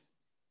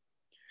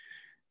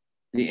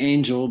 The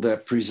angel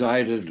that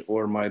presided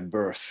o'er my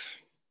birth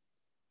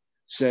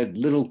said,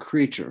 little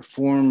creature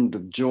formed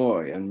of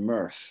joy and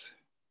mirth,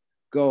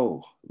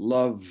 go,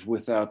 love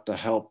without the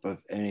help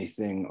of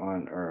anything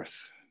on earth.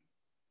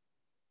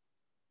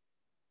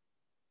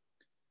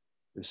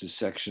 This is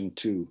section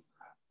 2.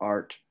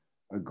 Art,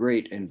 a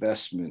great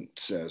investment,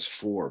 says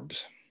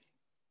Forbes.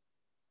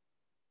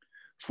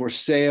 For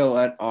sale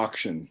at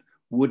auction,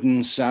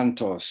 wooden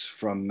santos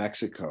from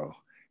Mexico,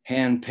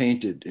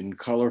 hand-painted in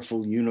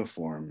colorful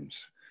uniforms,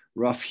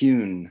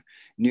 rough-hewn,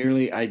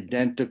 nearly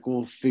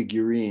identical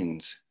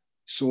figurines,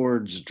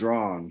 swords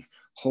drawn,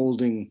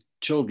 holding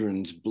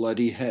children's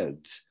bloody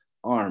heads,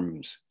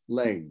 arms,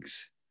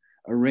 legs,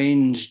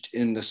 arranged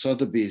in the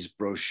Sotheby's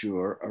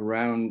brochure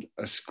around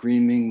a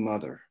screaming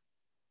mother.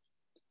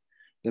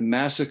 The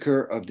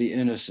massacre of the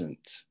innocent,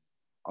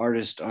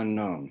 artist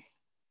unknown.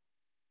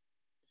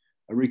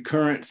 A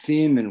recurrent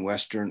theme in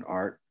Western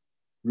art,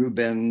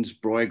 Rubens,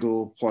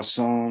 Bruegel,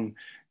 Poisson,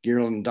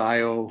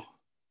 Ghirlandaio.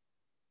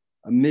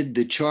 Amid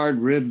the charred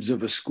ribs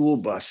of a school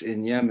bus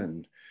in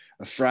Yemen,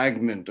 a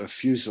fragment of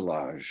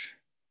fuselage.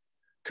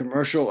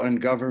 Commercial and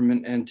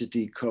government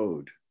entity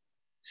code,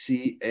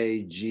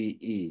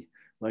 CAGE,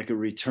 like a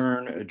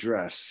return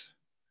address.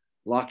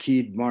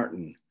 Lockheed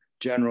Martin,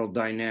 General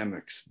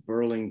Dynamics,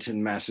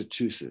 Burlington,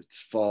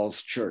 Massachusetts,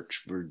 Falls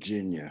Church,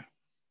 Virginia.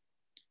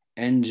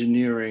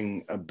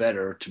 Engineering a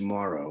better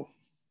tomorrow.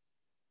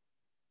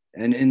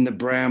 And in the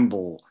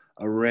bramble,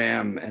 a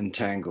ram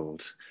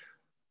entangled.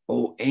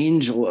 Oh,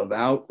 angel of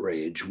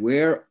outrage,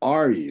 where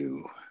are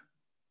you?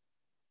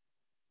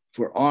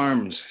 For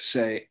arms,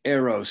 say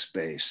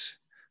aerospace.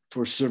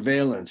 For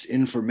surveillance,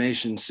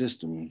 information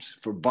systems.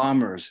 For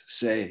bombers,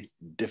 say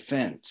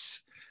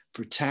defense.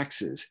 For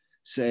taxes,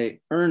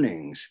 say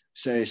earnings.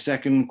 Say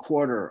second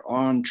quarter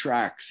on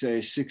track,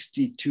 say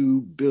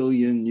 62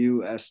 billion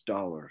US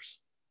dollars.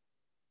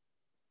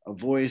 A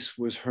voice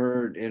was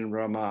heard in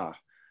Ramah,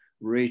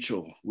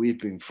 Rachel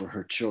weeping for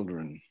her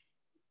children.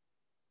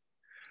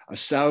 A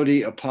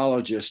Saudi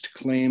apologist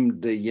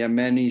claimed the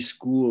Yemeni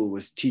school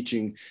was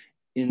teaching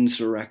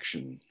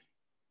insurrection.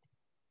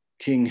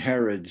 King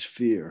Herod's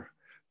fear,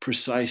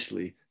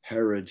 precisely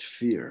Herod's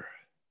fear.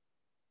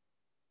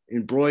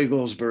 In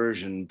Bruegel's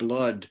version,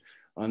 blood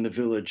on the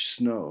village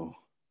snow.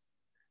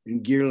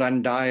 In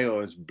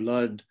Ghirlandaio's,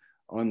 blood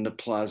on the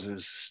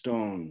plaza's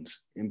stones,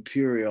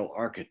 imperial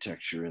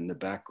architecture in the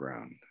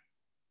background.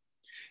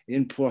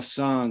 In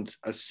Poisson's,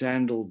 a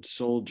sandaled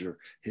soldier,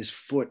 his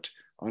foot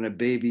on a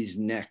baby's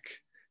neck,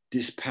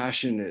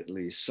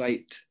 dispassionately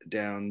sight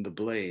down the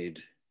blade.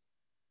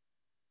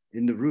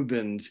 In the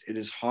Rubens, it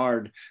is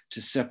hard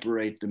to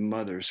separate the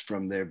mothers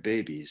from their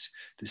babies.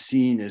 The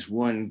scene is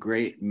one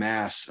great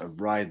mass of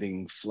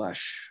writhing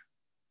flesh.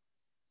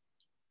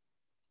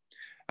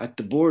 At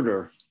the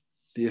border,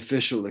 the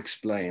official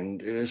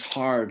explained, it is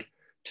hard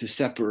to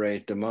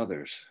separate the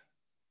mothers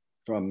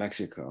from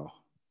Mexico,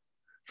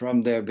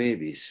 from their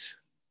babies.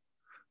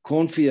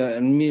 Confía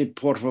en mí,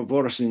 por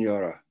favor,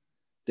 señora.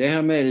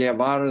 Déjame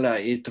llevarla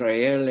y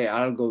traerle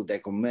algo de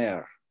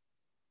comer.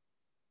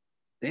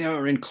 They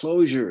are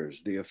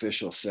enclosures, the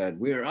official said.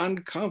 We are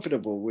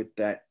uncomfortable with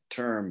that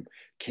term,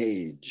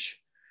 cage.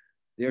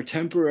 They are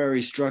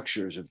temporary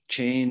structures of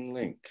chain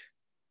link.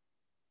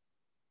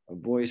 A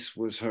voice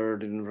was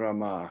heard in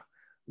Ramah,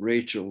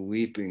 Rachel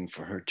weeping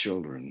for her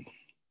children.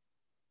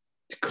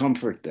 To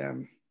comfort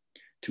them,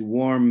 to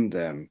warm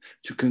them,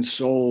 to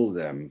console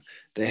them.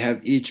 They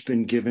have each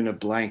been given a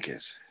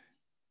blanket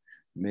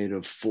made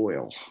of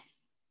foil.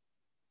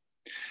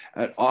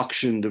 At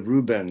auction, the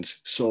Rubens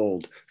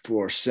sold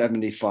for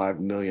 $75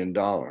 million.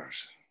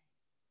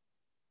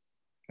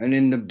 And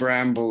in the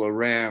bramble a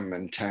ram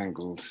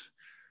entangled.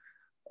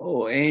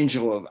 Oh,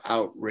 angel of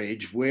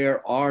outrage,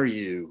 where are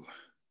you?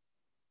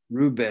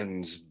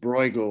 Rubens,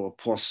 Bruegel,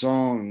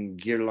 Poisson,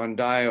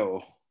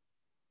 Ghirlandaio,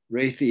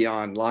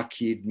 Raytheon,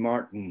 Lockheed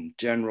Martin,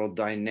 General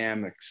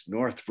Dynamics,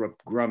 Northrop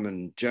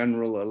Grumman,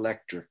 General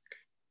Electric,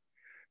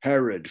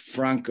 Herod,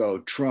 Franco,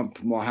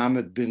 Trump,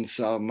 Mohammed bin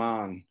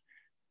Salman.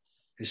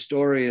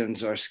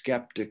 Historians are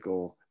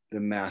skeptical the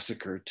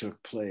massacre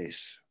took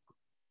place.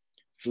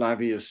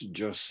 Flavius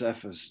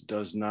Josephus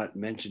does not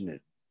mention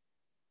it.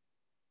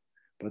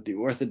 But the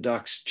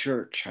Orthodox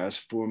Church has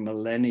for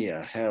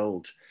millennia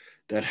held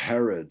that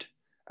Herod,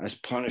 as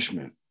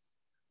punishment,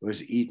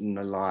 was eaten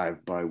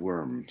alive by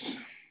worms.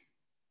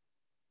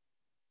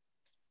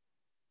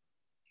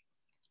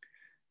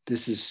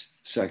 This is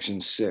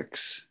section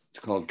 6. It's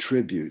called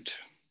Tribute,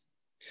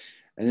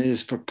 and it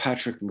is for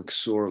Patrick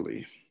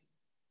McSorley.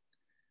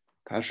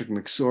 Patrick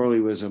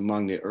McSorley was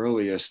among the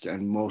earliest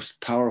and most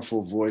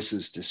powerful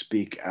voices to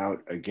speak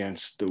out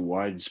against the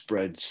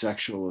widespread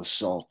sexual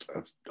assault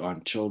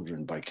on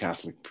children by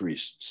Catholic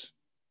priests.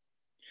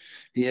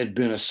 He had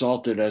been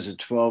assaulted as a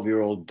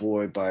 12-year-old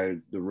boy by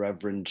the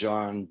Reverend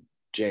John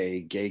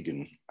J.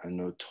 Gagan, a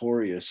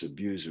notorious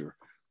abuser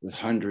with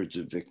hundreds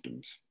of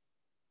victims.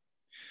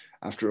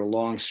 After a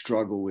long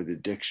struggle with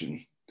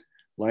addiction,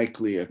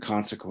 likely a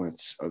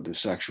consequence of the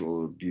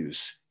sexual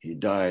abuse, he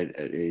died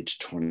at age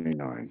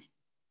 29.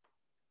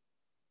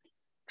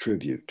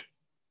 Tribute.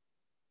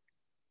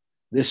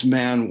 This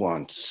man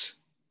once,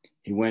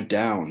 he went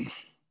down.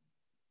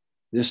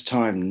 This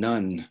time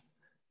none,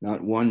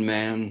 not one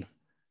man,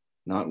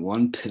 not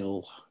one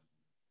pill,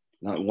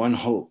 not one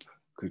hope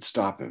could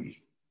stop him.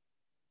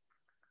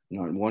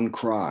 Not one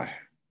cry,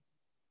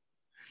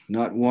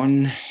 not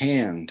one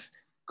hand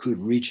could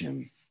reach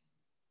him.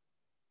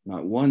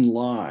 Not one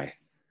lie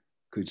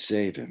could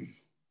save him.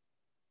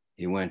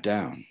 He went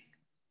down.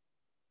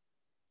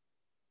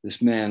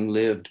 This man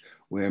lived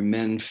where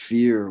men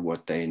fear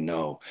what they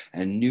know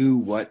and knew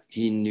what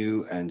he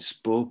knew and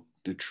spoke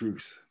the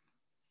truth.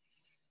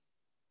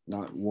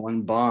 Not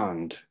one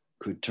bond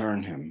could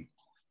turn him.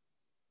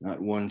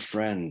 Not one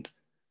friend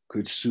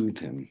could soothe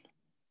him.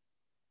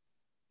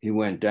 He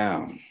went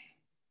down.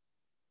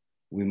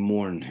 We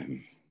mourn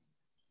him.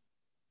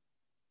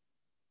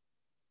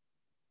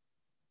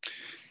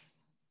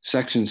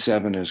 Section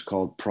 7 is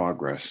called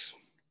Progress.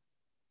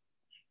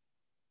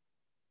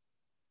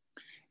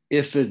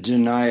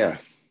 Iphigenia,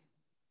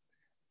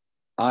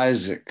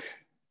 Isaac,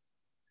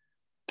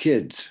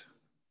 kids,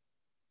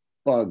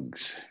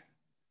 bugs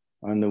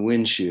on the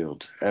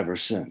windshield ever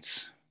since.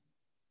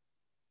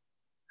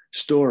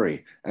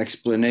 Story,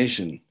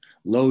 explanation,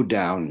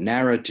 lowdown,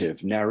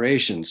 narrative,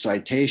 narration,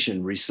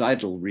 citation,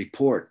 recital,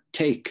 report,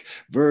 take,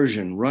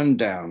 version,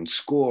 rundown,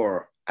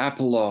 score,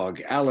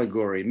 apologue,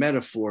 allegory,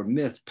 metaphor,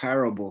 myth,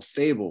 parable,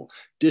 fable,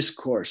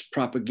 discourse,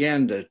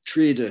 propaganda,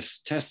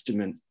 treatise,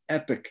 testament,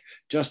 epic,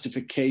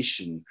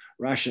 justification,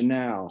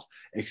 rationale,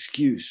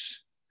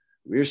 excuse.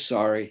 We're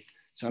sorry,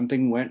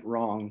 something went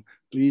wrong.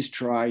 Please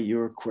try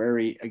your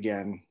query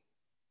again.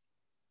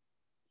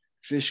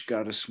 Fish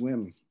gotta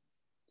swim.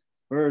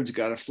 Birds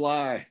gotta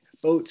fly.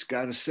 Boats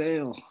gotta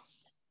sail.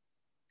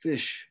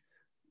 Fish,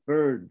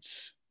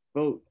 birds,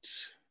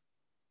 boats,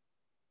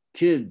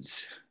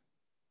 kids,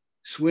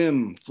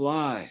 swim,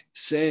 fly,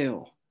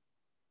 sail,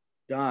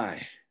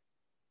 die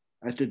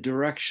at the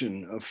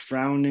direction of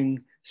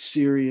frowning,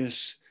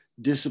 serious,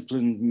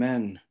 disciplined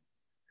men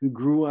who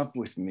grew up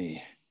with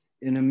me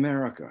in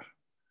America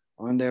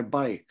on their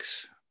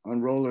bikes,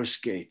 on roller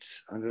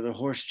skates, under the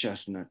horse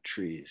chestnut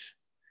trees,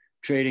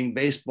 trading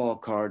baseball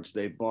cards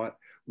they bought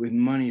with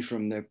money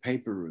from their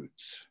paper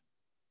routes.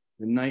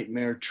 The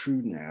nightmare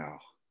true now,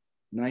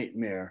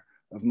 nightmare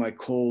of my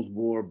Cold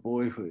War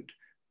boyhood,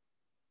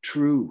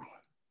 true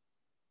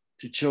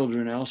to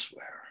children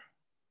elsewhere.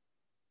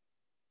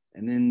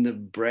 And in the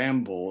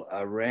bramble,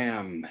 a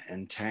ram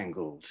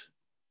entangled.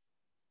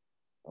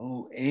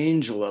 Oh,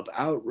 angel of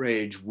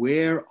outrage,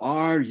 where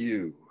are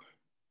you?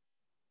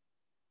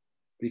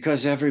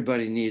 Because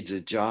everybody needs a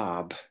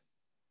job,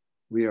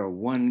 we are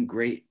one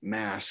great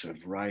mass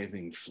of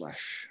writhing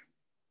flesh.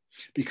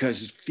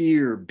 Because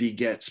fear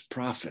begets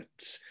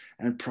profits,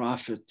 and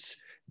profits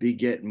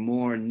beget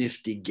more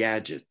nifty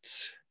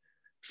gadgets.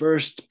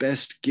 First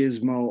best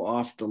gizmo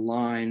off the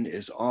line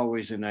is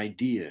always an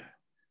idea,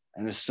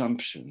 an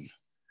assumption,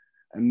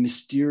 a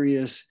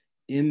mysterious,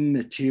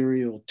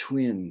 immaterial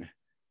twin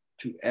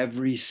to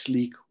every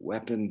sleek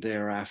weapon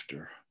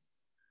thereafter,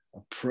 a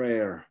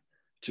prayer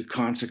to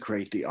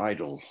consecrate the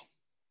idol.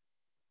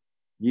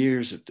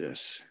 Years of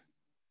this,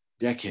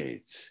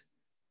 decades,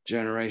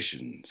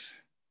 generations.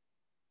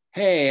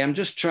 Hey, I'm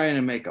just trying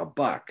to make a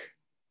buck.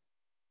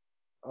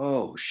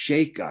 Oh,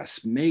 shake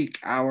us, make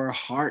our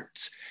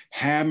hearts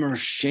hammer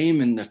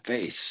shame in the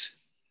face.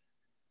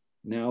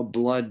 Now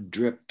blood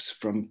drips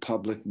from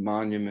public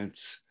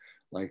monuments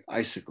like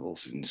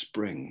icicles in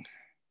spring.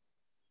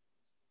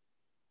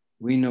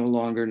 We no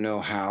longer know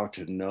how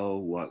to know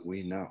what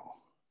we know.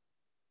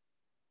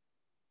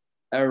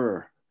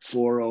 Error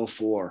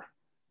 404,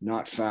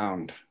 not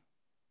found.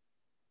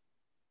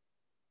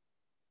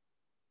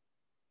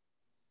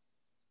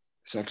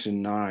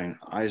 Section 9,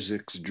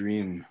 Isaac's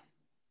dream.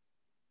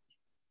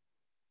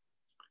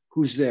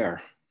 Who's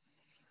there?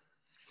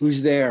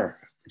 Who's there?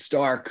 It's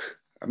dark.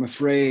 I'm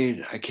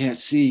afraid. I can't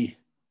see.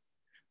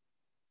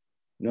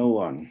 No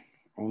one,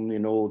 only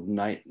an old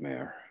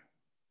nightmare.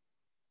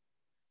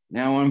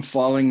 Now I'm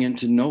falling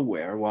into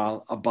nowhere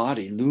while a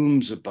body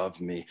looms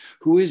above me.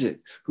 Who is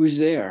it? Who's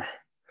there?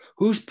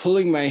 Who's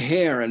pulling my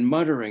hair and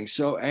muttering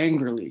so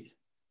angrily?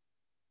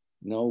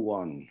 No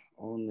one,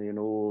 only an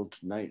old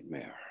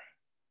nightmare.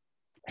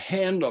 A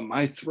hand on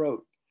my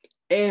throat.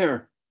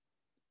 Air.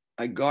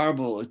 I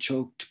garble a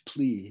choked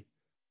plea.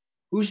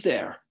 Who's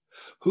there?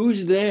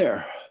 Who's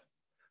there?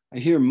 I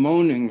hear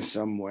moaning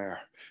somewhere,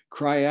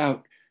 cry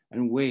out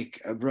and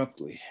wake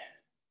abruptly.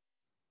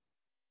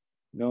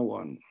 No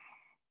one,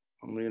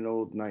 only an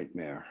old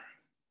nightmare.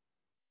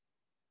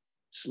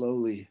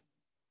 Slowly,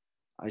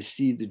 I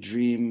see the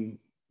dream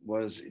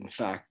was in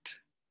fact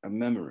a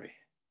memory.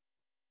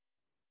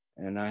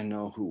 And I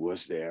know who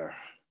was there.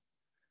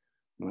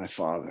 My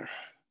father,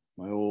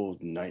 my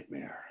old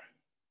nightmare.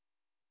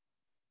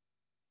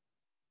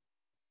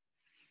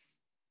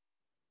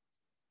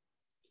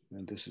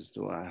 And this is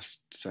the last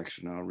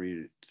section I'll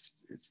read.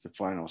 It's the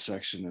final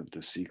section of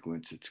the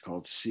sequence. It's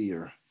called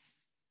Seer.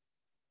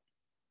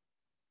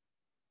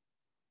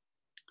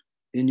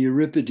 In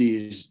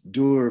Euripides'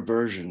 dour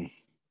version,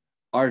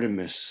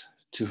 Artemis,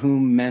 to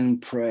whom men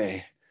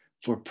pray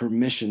for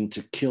permission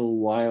to kill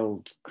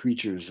wild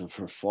creatures of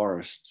her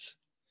forests,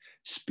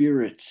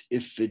 spirits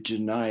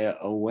Iphigenia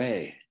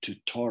away to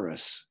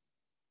Taurus,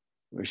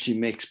 where she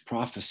makes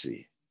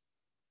prophecy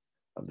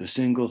of the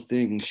single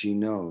thing she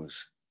knows,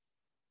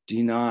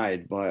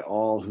 denied by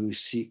all who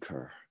seek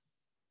her.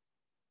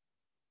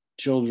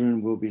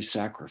 Children will be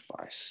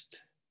sacrificed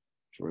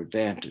for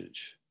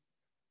advantage,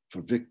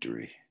 for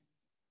victory.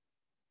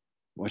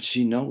 What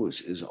she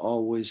knows is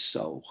always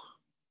so.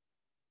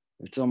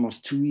 It's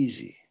almost too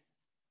easy.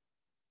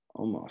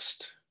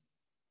 Almost.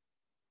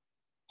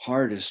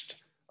 Hardest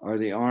are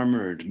the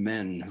armored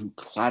men who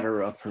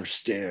clatter up her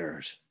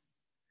stairs.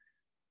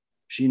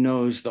 She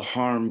knows the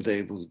harm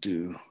they will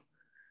do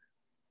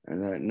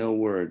and that no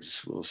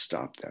words will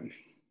stop them.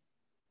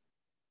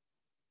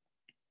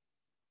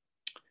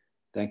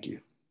 Thank you.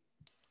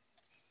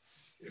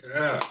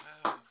 Yeah.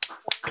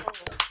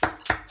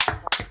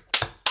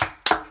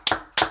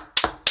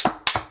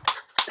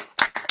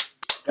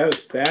 That was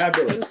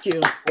fabulous. Thank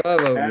you.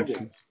 Bravo, Fabulous.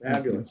 Richard.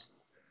 Fabulous.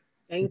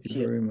 Thank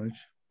you. Very much.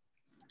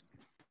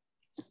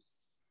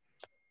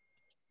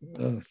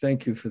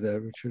 Thank you for that,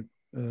 Richard.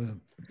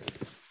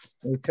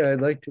 Okay,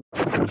 I'd like to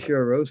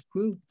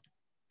chisaraokwu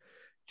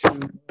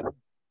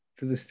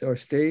to our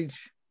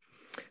stage.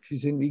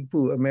 She's an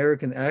Igbo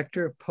American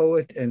actor,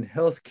 poet, and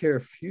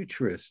healthcare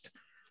futurist.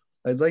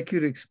 I'd like you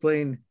to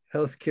explain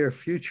healthcare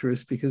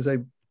futurist because I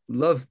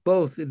love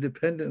both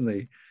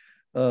independently.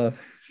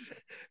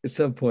 At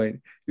some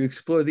point, you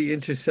explore the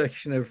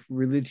intersection of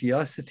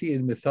religiosity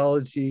and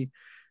mythology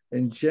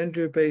and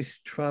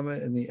gender-based trauma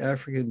in the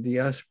African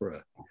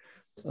diaspora.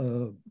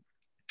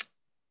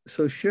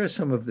 So share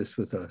some of this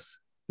with us.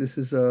 This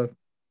is a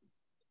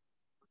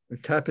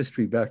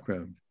tapestry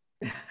background.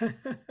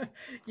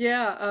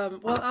 Yeah,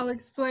 well, I'll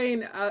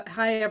explain.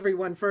 Hi,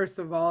 everyone, first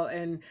of all,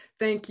 and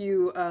thank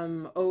you,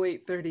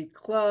 0830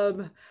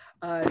 Club.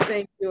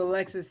 Thank you,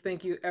 Alexis.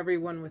 Thank you,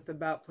 everyone with the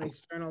About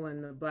Place Journal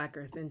and the Black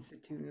Earth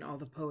Institute and all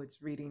the poets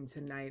reading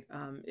tonight.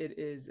 It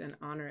is an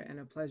honor and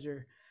a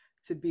pleasure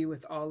to be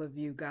with all of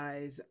you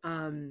guys.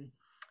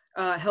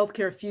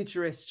 Healthcare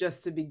futurist,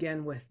 just to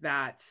begin with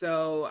that.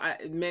 So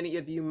many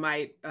of you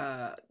might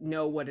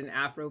know what an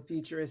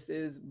Afrofuturist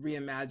is,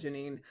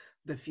 reimagining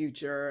the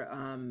future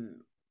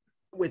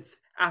with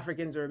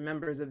Africans or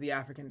members of the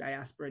African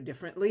diaspora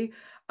differently.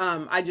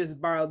 I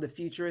just borrowed the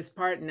futurist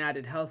part and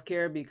added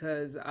healthcare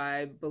because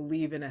I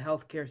believe in a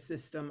healthcare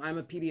system. I'm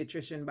a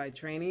pediatrician by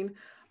training,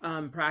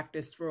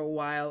 practiced for a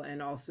while,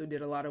 and also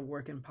did a lot of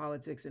work in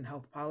politics and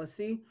health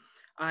policy.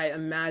 I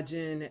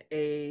imagine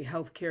a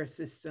healthcare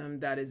system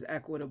that is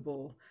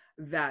equitable,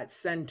 that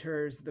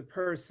centers the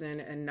person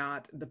and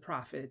not the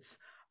profits.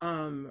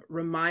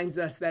 Reminds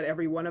us that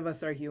every one of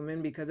us are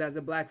human, because as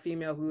a Black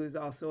female who is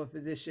also a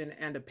physician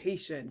and a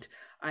patient,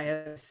 I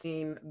have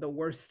seen the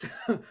worst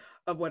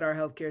of what our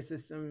healthcare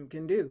system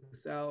can do.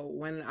 So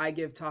when I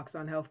give talks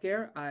on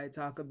healthcare, I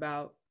talk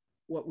about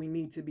what we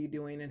need to be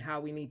doing and how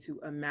we need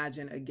to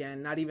imagine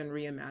again, not even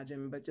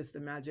reimagine, but just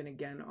imagine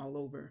again all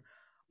over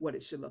what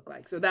it should look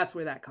like. So that's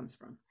where that comes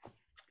from.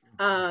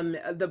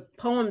 The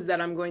poems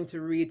that I'm going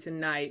to read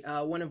tonight,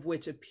 one of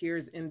which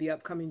appears in the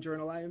upcoming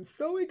journal. I am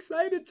so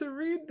excited to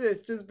read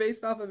this just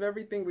based off of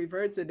everything we've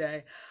heard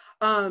today.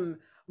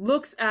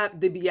 looks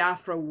at the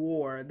Biafra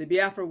War. The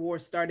Biafra War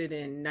started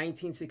in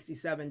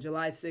 1967,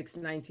 July 6,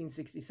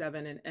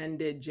 1967, and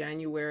ended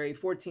January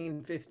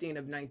 14, 15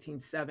 of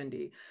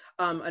 1970.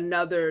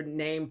 Another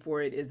name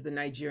for it is the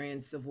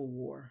Nigerian Civil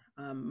War.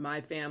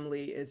 My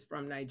family is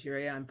from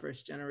Nigeria. I'm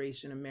first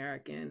generation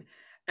American.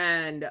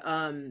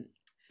 And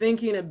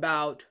thinking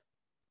about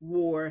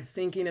war,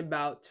 thinking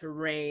about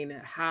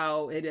terrain,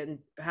 how it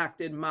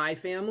impacted my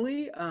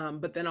family,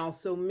 but then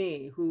also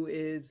me, who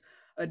is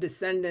a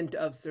descendant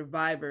of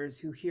survivors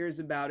who hears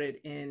about it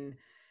in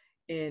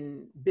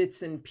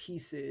bits and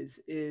pieces,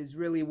 is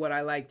really what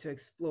I like to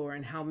explore,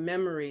 and how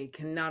memory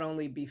can not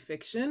only be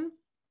fiction,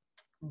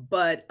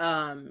 but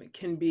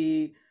can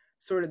be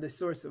sort of the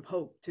source of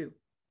hope too.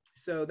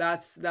 So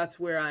that's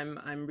where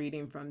I'm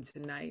reading from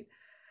tonight.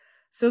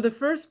 So the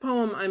first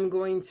poem I'm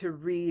going to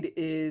read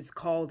is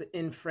called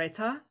In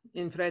fretta.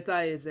 In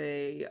fretta is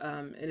it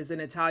is an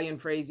Italian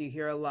phrase you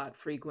hear a lot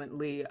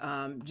frequently,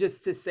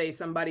 just to say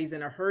somebody's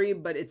in a hurry,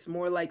 but it's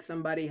more like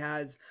somebody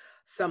has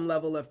some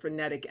level of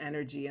frenetic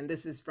energy. And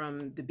this is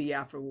from the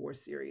Biafra War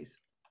series.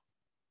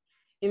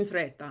 In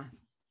fretta.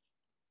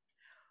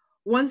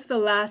 Once the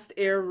last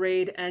air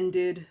raid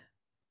ended,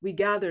 we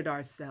gathered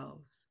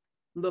ourselves,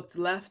 looked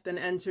left and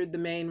entered the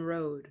main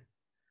road,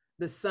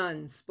 the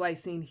sun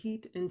splicing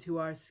heat into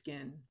our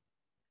skin.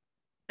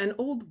 An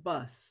old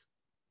bus,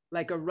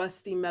 like a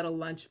rusty metal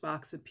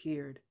lunchbox,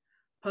 appeared,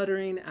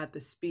 puttering at the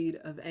speed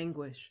of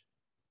anguish.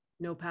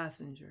 No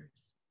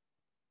passengers.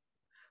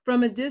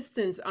 From a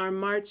distance, our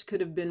march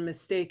could have been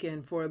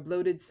mistaken for a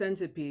bloated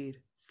centipede,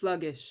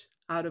 sluggish,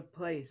 out of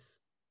place.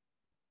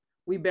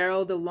 We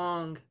barreled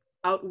along,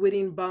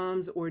 outwitting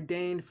bombs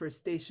ordained for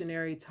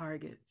stationary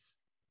targets.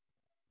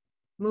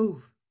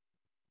 Move.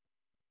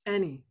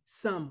 Any,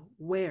 some,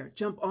 where,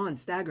 jump on,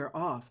 stagger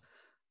off.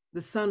 The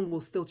sun will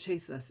still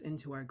chase us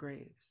into our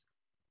graves.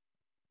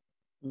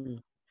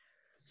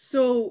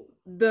 So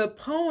the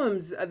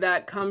poems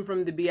that come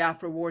from the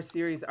Biafra War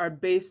series are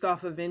based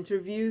off of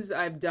interviews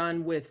I've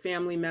done with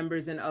family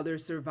members and other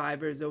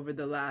survivors over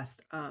the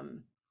last,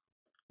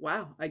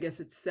 I guess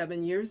it's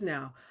 7 years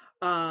now.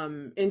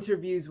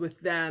 Interviews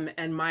with them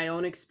and my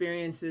own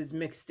experiences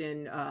mixed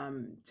in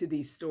to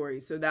these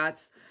stories. So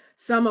that's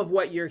some of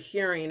what you're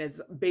hearing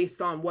is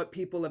based on what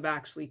people have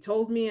actually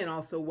told me, and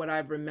also what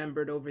I've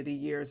remembered over the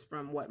years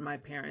from what my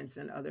parents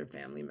and other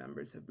family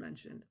members have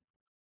mentioned.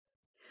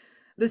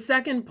 The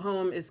second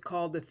poem is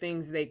called The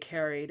Things They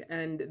Carried.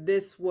 And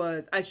this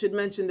was, I should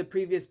mention, the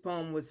previous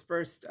poem was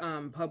first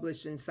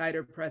published in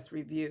Cider Press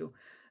Review.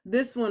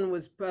 This one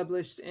was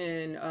published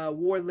in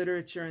War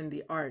Literature and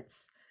the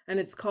Arts, and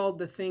it's called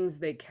The Things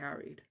They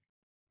Carried.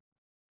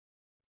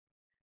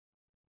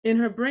 In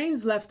her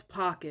brain's left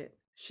pocket,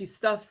 she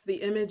stuffs the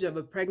image of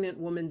a pregnant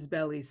woman's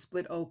belly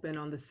split open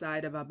on the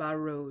side of Aba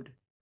Road,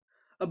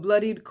 a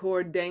bloodied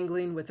cord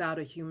dangling without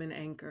a human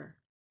anchor.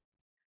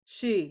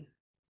 She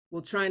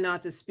will try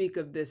not to speak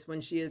of this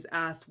when she is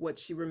asked what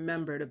she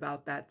remembered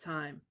about that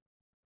time.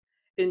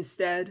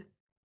 Instead,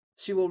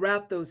 she will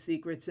wrap those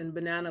secrets in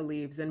banana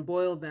leaves and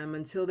boil them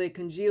until they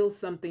congeal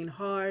something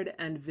hard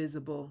and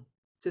visible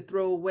to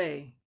throw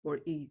away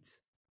or eat.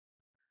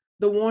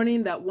 The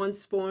warning that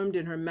once formed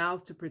in her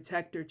mouth to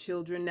protect her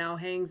children now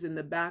hangs in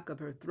the back of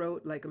her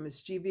throat like a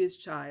mischievous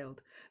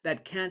child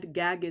that can't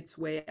gag its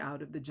way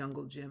out of the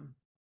jungle gym.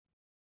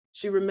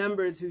 She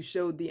remembers who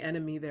showed the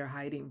enemy their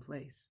hiding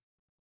place.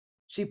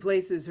 She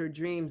places her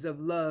dreams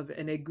of love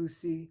and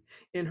egusi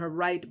in her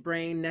right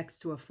brain next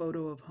to a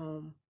photo of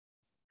home.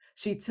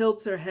 She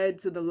tilts her head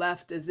to the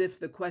left as if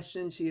the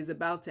question she is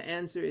about to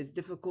answer is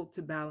difficult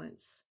to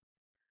balance.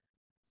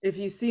 If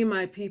you see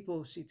my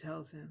people, she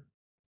tells him,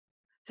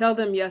 tell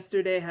them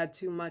yesterday had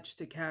too much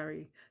to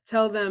carry.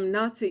 Tell them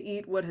not to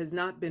eat what has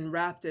not been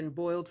wrapped and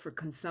boiled for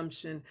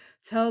consumption.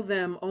 Tell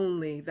them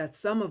only that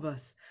some of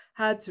us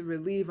had to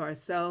relieve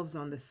ourselves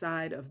on the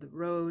side of the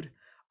road,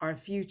 our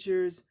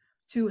futures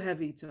too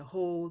heavy to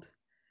hold,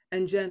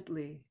 and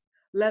gently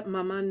let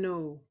Mama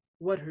know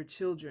what her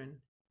children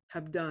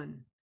have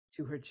done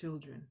to her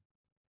children.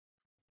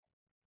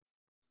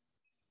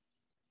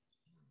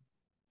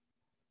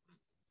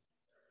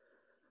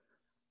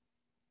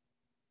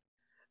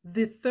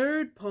 The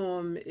third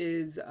poem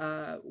is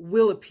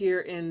will appear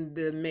in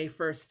the May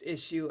 1st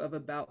issue of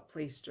About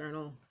Place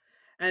Journal,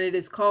 and it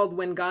is called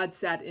When God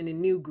Sat in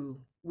Enugu,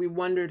 We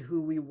Wondered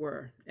Who We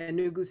Were,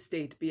 Enugu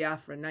State,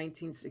 Biafra,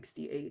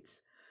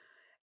 1968.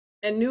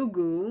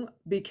 Enugu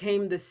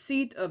became the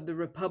seat of the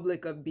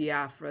Republic of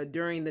Biafra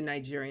during the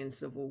Nigerian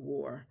Civil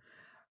War.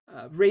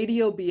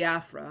 Radio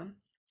Biafra,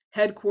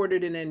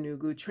 headquartered in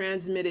Enugu,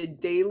 transmitted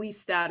daily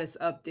status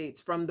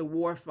updates from the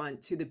war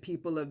front to the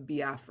people of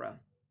Biafra.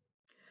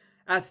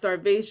 As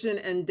starvation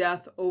and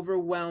death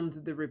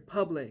overwhelmed the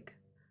Republic,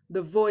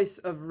 the voice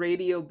of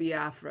Radio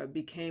Biafra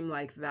became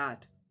like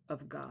that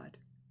of God.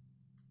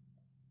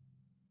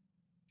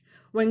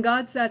 When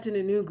God sat in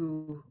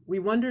Enugu, we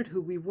wondered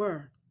who we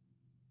were.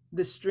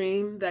 The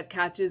stream that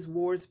catches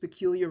war's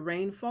peculiar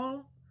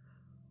rainfall,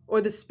 or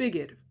the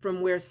spigot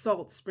from where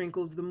salt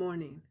sprinkles the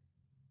morning?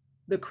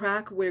 the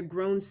crack where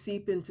groans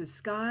seep into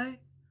sky,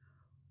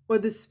 or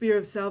the spear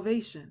of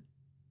salvation?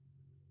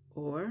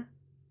 Or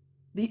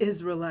the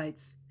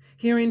Israelites,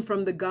 hearing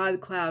from the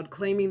God cloud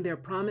claiming their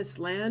promised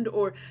land,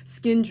 or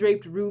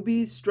skin-draped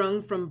rubies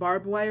strung from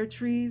barbed wire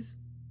trees?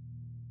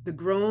 The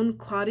groan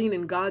clotting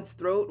in God's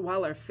throat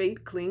while our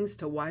fate clings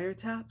to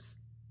wiretaps?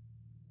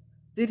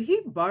 Did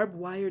he barb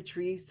wire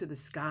trees to the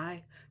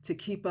sky to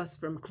keep us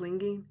from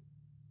clinging?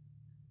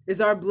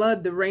 Is our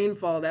blood the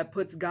rainfall that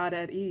puts God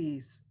at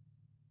ease?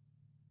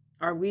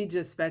 Are we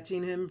just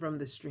fetching him from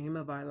the stream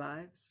of our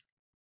lives?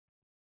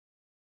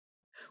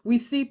 We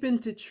seep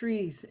into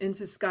trees,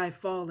 into sky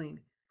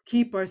falling,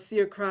 keep our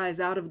seer cries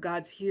out of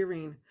God's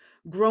hearing,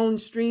 groan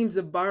streams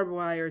of barbed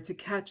wire to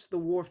catch the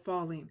war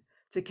falling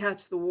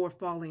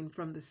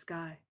from the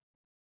sky.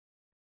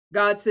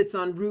 God sits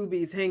on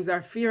rubies, hangs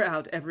our fear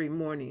out every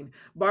morning.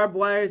 Barbed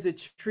wire is a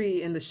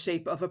tree in the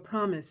shape of a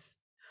promise.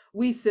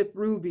 We sip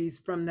rubies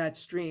from that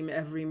stream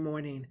every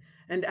morning,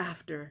 and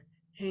after,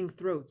 hang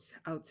throats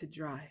out to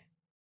dry.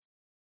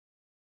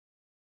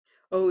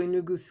 O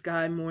Enugu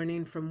sky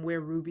morning from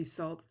where ruby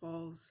salt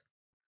falls,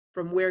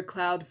 from where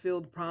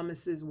cloud-filled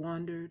promises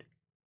wandered,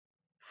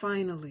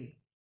 finally,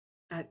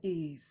 at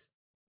ease,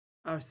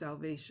 our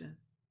salvation.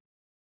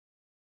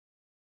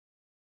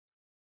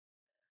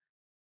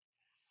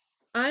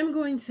 I'm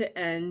going to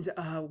end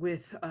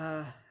with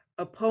a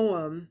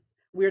poem.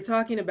 We're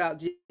talking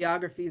about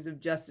geographies of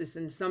justice,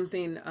 and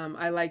something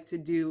I like to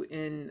do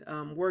in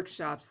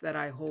workshops that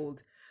I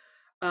hold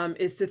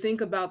is to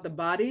think about the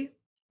body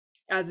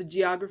as a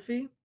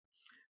geography.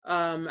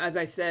 As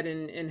I said,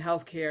 in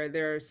healthcare,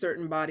 there are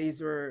certain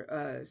bodies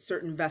or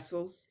certain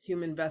vessels,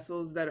 human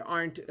vessels, that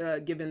aren't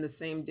given the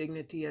same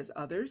dignity as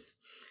others.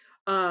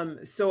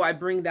 So I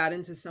bring that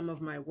into some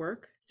of my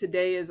work.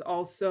 Today is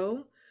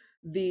also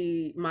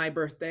my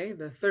birthday,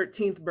 the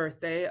 13th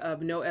birthday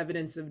of no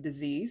evidence of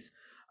disease.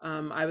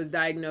 I was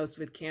diagnosed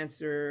with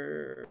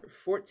cancer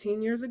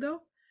 14 years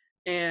ago.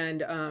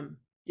 And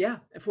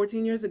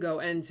 14 years ago.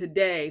 And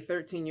today,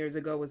 13 years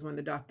ago, was when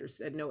the doctor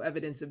said no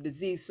evidence of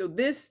disease. So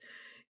this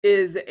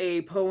is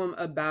a poem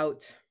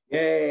about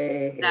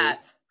that.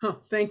 Oh,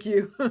 thank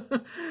you.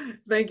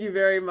 Thank you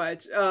very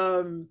much.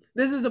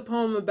 This is a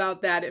poem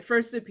about that. It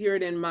first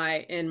appeared in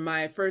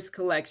my first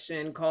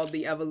collection called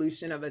The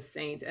Evolution of a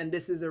Saint. And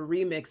this is a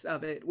remix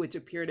of it, which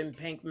appeared in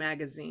Pank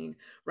magazine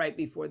right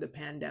before the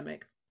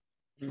pandemic.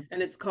 Mm-hmm.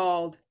 And it's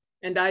called,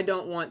 And I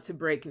Don't Want to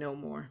Break No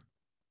More.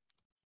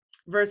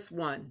 Verse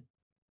 1.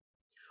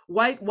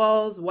 White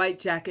walls, white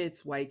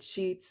jackets, white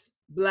sheets,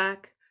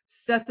 black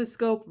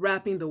stethoscope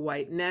wrapping the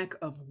white neck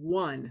of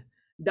one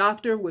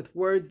doctor with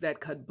words that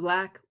cut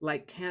black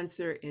like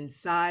cancer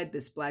inside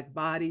this black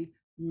body,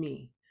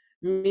 me.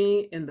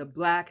 Me in the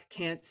black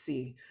can't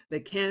see. The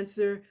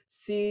cancer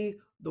see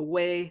the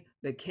way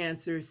the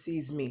cancer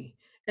sees me.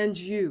 And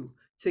you,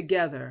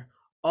 together,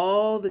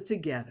 all the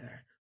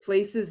together,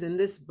 places in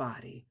this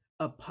body,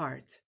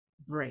 apart,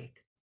 break,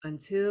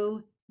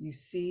 until you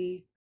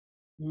see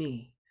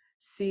me.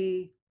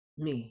 See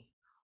me.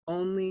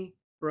 Only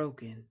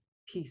broken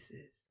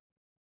pieces.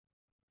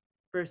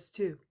 Verse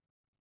 2.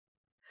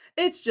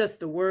 It's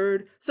just a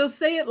word, so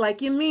say it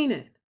like you mean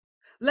it.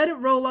 Let it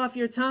roll off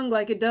your tongue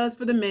like it does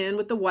for the man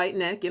with the white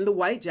neck in the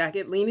white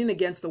jacket leaning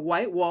against the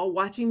white wall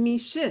watching me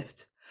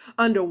shift.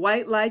 Under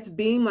white lights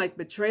beam like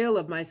betrayal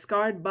of my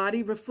scarred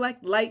body,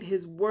 reflect light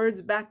his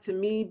words back to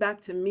me,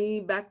 back to me,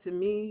 back to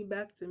me,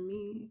 back to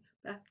me,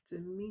 back to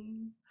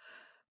me.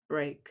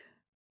 Break.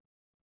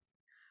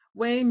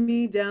 Weigh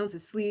me down to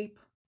sleep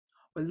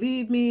or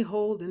leave me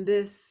holding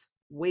this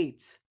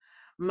weight.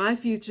 My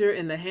future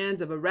in the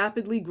hands of a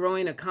rapidly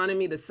growing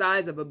economy the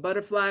size of a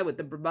butterfly with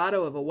the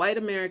bravado of a white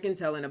American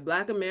telling a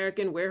black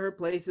American where her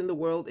place in the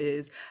world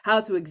is,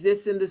 how to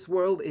exist in this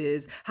world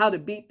is, how to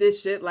beat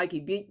this shit like he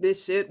beat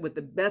this shit with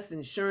the best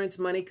insurance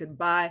money could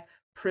buy,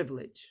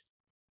 privilege.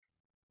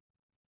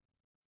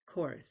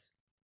 Chorus.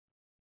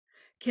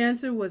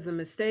 Cancer was the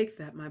mistake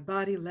that my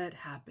body let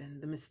happen.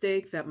 The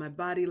mistake that my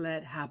body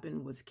let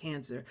happen was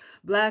cancer.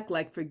 Black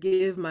like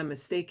forgive my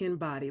mistaken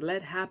body.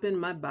 Let happen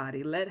my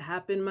body. Let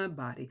happen my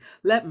body.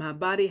 Let my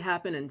body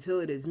happen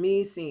until it is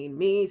me, seeing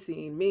me,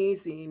 seeing me,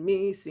 seeing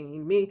me,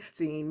 seeing me,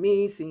 seeing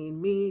me,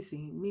 seeing me,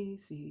 seeing me,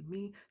 seeing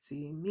me,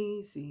 seeing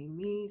me, seeing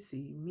me,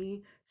 seeing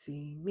me,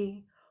 seeing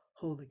me,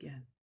 whole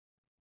again.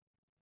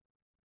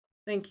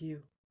 Thank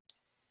you.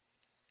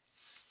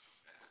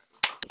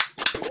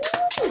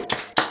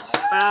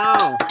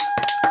 Wow.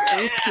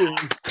 Thank you.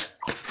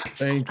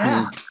 Thank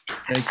you.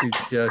 Thank you,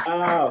 Jeff.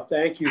 Oh,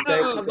 thank you,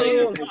 thank you,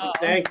 thank you,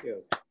 thank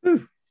you.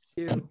 Thank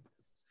you.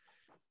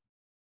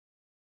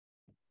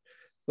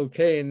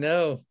 Okay, and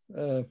now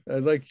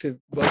I'd like to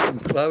welcome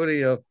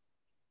Claudia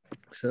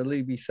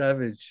Salibi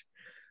Savage,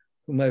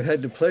 whom I've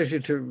had the pleasure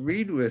to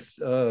read with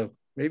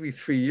maybe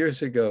 3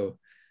 years ago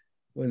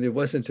when there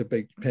wasn't a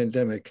big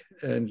pandemic,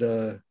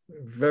 and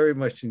very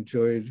much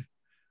enjoyed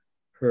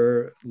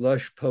her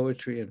lush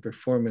poetry and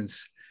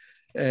performance.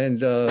 And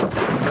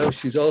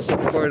she's also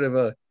part of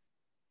a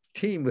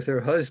team with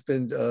her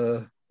husband.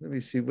 Let me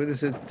see, what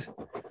is it?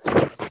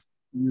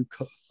 you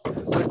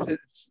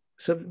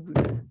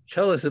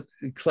tell us,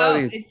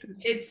 Claudia.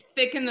 It's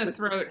thick in the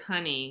throat,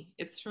 honey.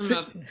 It's from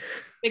a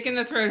thick in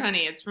the throat,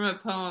 honey. It's from a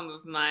poem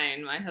of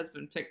mine. My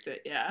husband picked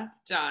it. Yeah,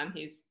 John.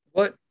 He's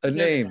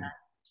name.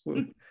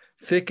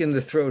 Thick in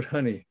the throat,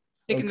 honey.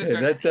 Thick in the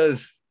throat. That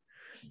does.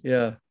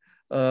 Yeah.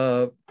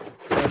 I'm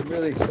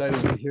really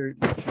excited to hear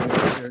what you want to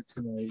share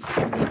tonight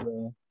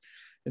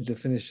and to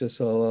finish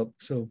this all up.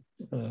 So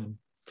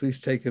please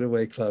take it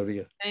away,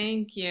 Claudia.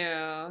 Thank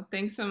you.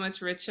 Thanks so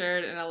much,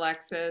 Richard and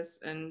Alexis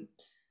and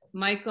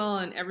Michael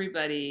and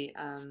everybody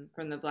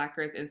from the Black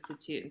Earth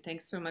Institute. And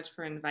thanks so much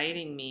for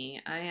inviting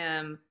me. I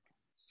am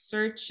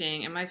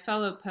searching, and my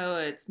fellow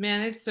poets,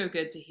 man, it's so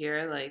good to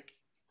hear like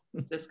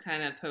this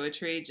kind of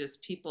poetry,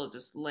 just people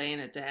just laying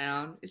it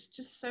down. It's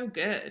just so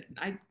good.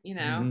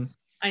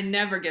 I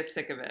never get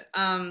sick of it.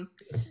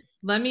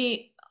 Let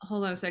me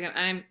hold on a second.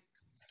 I'm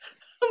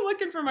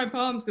looking for my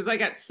poems because I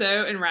got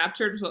so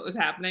enraptured with what was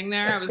happening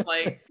there. I was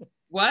like,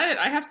 what?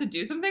 I have to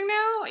do something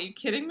now? Are you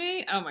kidding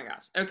me? Oh my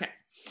gosh. Okay.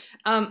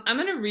 I'm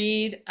gonna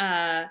read,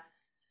 I'm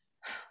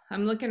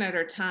looking at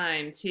our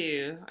time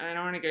too, and I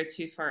don't want to go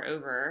too far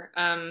over.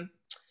 I'm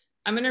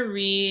gonna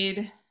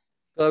read.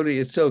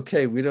 Claudia, it's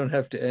okay. We don't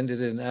have to end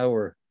it in an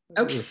hour.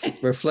 Okay.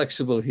 We're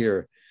flexible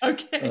here.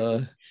 Okay.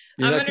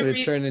 You're not going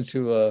to turn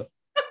into a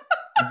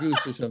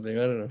goose or something.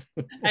 I don't know.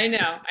 I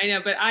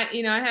know, but I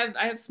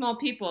have small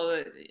people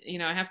that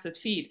I have to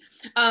feed.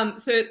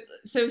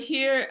 So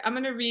here I'm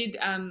going to read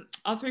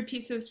all three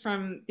pieces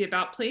from the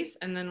About Place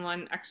and then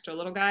one extra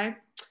little guy.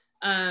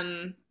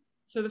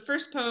 So the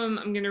first poem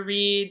I'm going to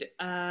read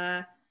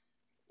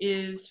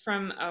is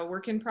from a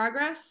work in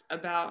progress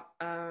about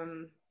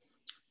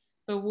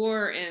the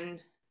war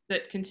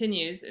that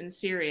continues in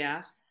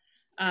Syria,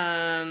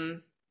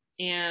 and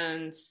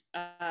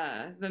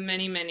the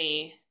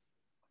many,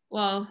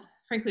 well,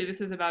 frankly,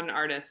 this is about an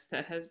artist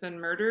that has been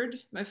murdered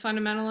by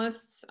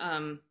fundamentalists,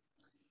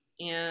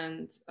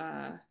 and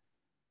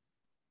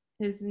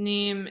his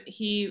name,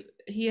 he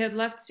had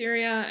left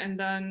Syria, and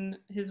then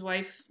his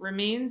wife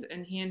remained,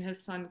 and he and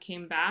his son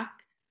came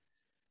back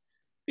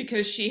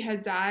because she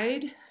had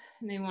died.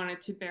 And they wanted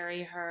to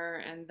bury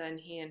her, and then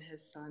he and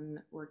his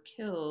son were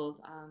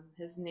killed.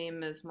 His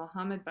name is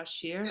Mohammed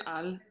Bashir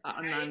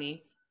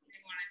al-Amani.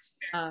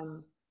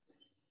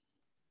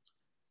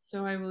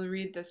 So I will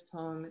read this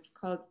poem. It's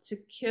called "To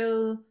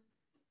Kill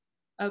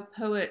a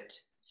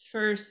Poet,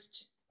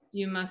 First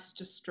You Must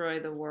Destroy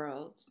the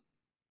World."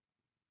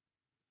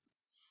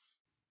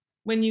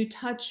 When you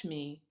touch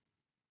me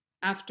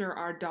after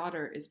our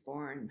daughter is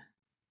born,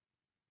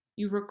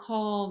 you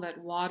recall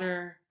that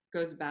water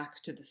goes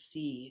back to the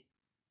sea.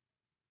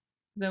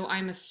 Though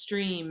I'm a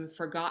stream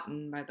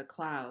forgotten by the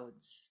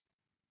clouds,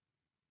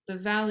 the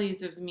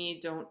valleys of me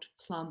don't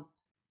plump.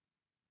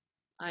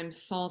 I'm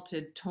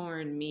salted,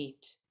 torn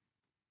meat.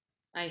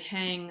 I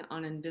hang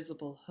on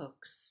invisible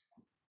hooks.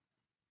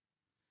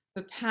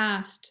 The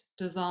past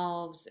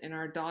dissolves in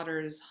our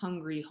daughter's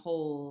hungry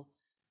hole.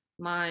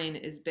 Mine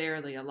is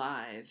barely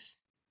alive.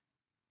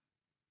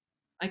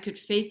 I could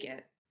fake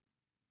it,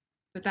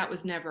 but that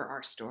was never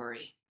our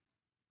story.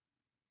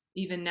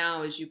 Even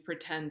now as you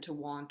pretend to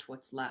want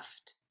what's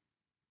left.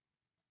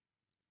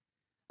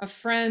 A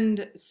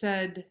friend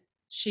said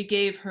she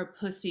gave her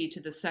pussy to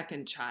the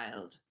second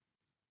child,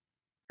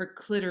 her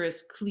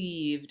clitoris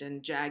cleaved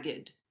and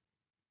jagged.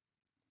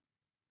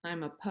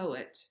 I'm a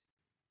poet.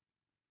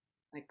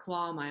 I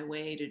claw my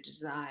way to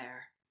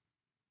desire.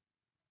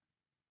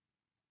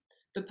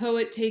 The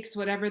poet takes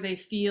whatever they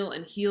feel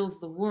and heals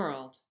the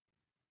world.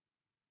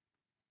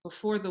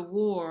 Before the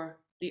war,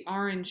 the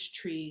orange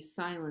tree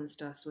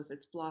silenced us with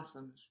its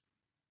blossoms.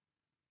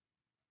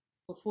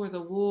 Before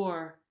the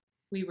war,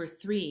 we were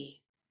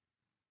three,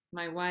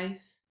 my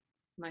wife,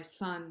 my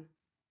son.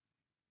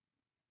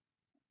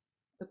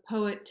 The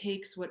poet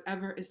takes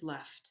whatever is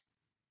left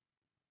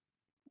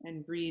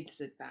and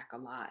breathes it back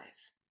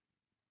alive.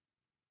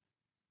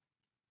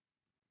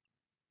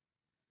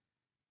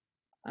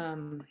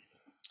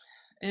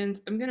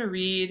 And I'm gonna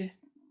read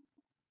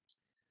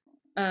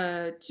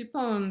two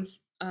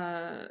poems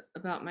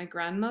about my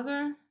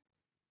grandmother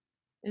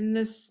in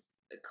this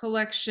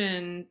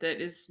collection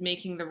that is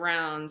making the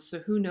rounds, so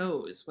who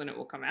knows when it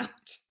will come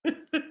out.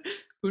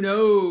 Who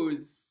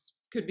knows?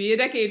 Could be a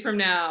decade from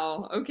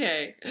now.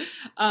 Okay.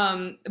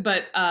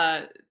 But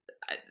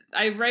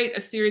I write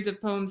a series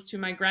of poems to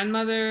my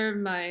grandmother,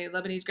 my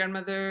Lebanese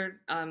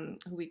grandmother, who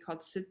we called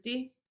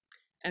Sitti.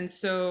 And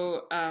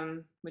so,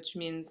 which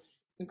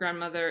means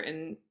grandmother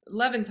in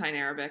Levantine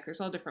Arabic.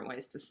 There's all different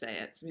ways to say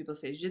it. Some people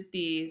say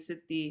Jitti,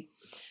 Sitti.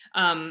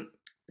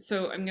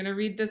 So I'm going to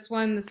read this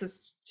one. This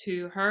is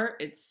to her.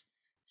 It's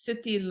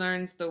Sitti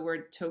learns the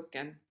word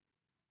token.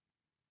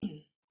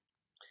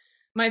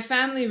 My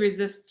family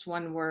resists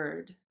one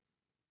word.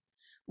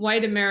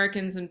 White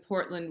Americans in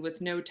Portland with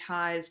no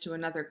ties to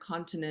another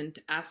continent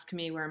ask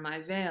me where my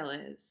veil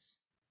is.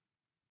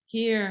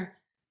 Here,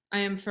 I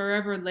am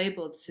forever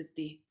labeled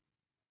Sitti,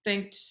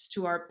 thanks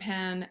to our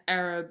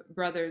pan-Arab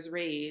brothers'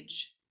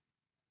 rage,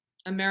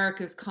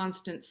 America's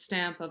constant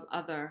stamp of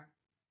other.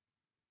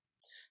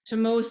 To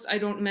most, I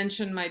don't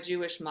mention my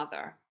Jewish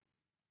mother.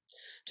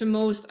 To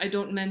most, I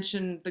don't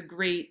mention the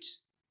great,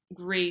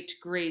 great,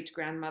 great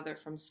grandmother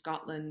from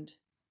Scotland,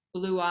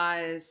 blue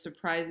eyes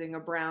surprising a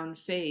brown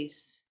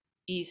face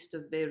east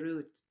of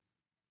Beirut.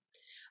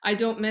 I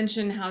don't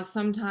mention how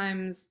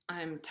sometimes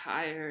I'm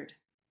tired,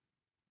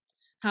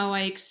 how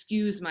I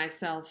excuse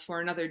myself for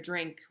another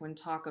drink when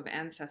talk of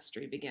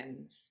ancestry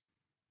begins.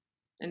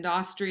 In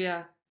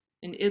Austria,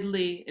 in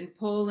Italy, in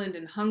Poland,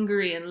 in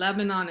Hungary, in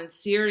Lebanon, in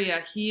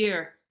Syria,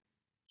 here,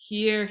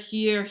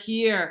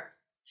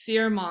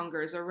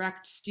 fearmongers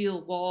erect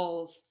steel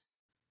walls.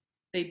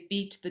 They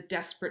beat the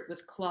desperate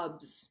with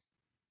clubs.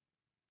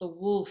 The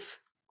wolf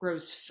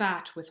grows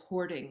fat with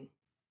hoarding.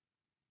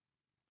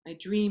 I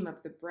dream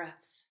of the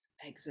breath's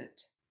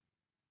exit.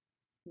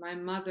 My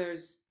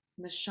mother's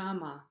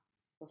neshama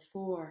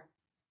before,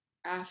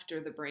 after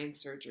the brain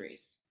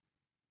surgeries.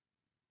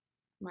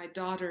 My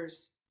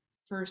daughter's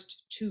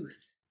first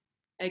tooth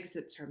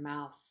exits her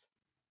mouth.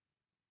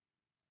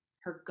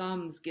 Her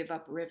gums give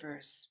up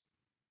rivers.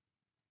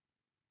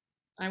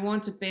 I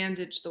want to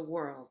bandage the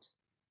world.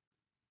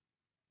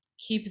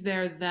 Keep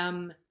their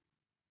them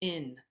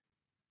in.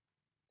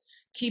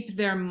 Keep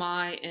their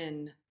my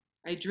in.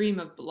 I dream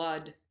of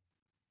blood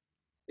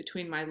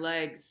between my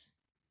legs,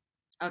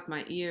 out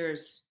my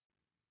ears,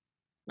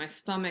 my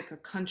stomach a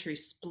country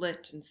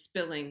split and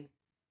spilling.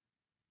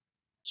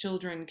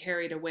 Children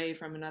carried away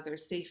from another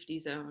safety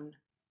zone,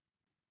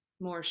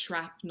 more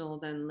shrapnel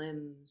than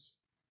limbs.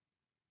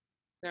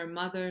 Their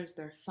mothers,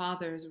 their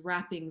fathers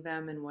wrapping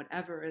them in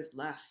whatever is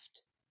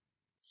left.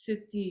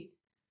 Siti,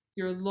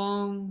 your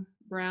long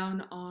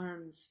brown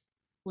arms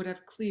would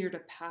have cleared a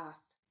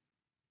path.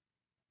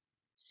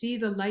 See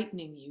the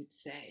lightning, you'd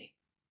say.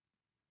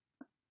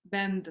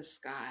 Bend the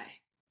sky.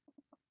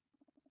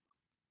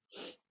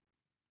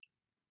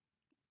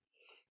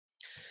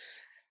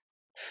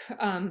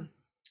 I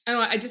don't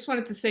know, I just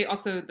wanted to say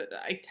also that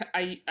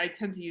I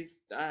tend to use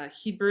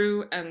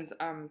Hebrew and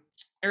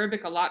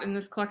Arabic a lot in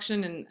this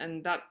collection,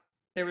 and that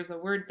there was a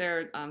word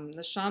there,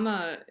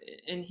 neshama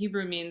in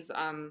Hebrew means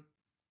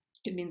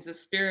it means the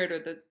spirit or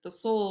the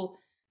soul.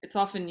 It's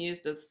often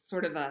used as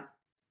sort of a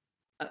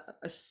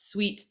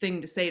sweet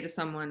thing to say to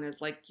someone,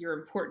 is like, you're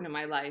important in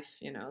my life,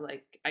 you know,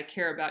 like I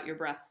care about your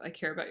breath, I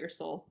care about your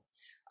soul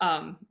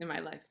in my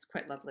life. It's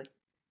quite lovely.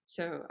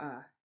 So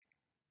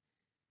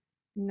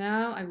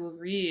now I will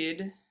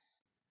read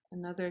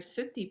another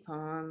Siti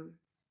poem.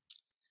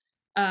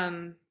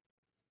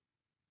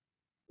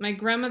 My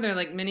grandmother,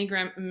 like many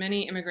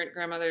immigrant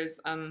grandmothers,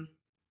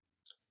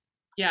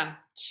 yeah,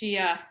 she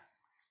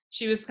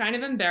was kind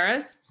of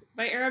embarrassed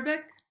by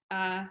Arabic.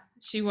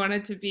 She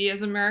wanted to be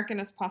as American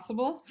as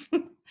possible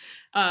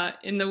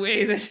in the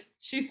way that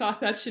she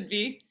thought that should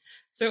be.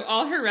 So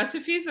all her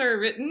recipes are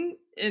written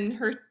in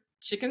her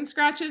chicken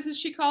scratches, as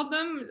she called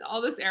them,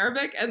 all this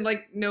Arabic, and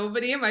like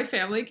nobody in my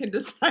family can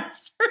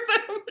decipher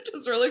them, which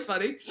is really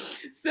funny.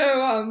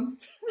 So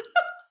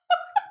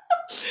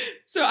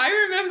so I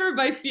remember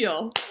by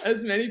feel,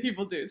 as many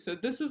people do. So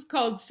this is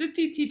called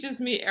Siti Teaches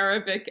Me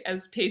Arabic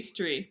as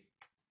Pastry.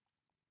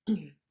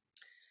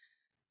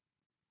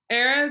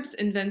 Arabs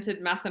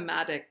invented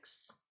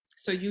mathematics,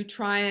 so you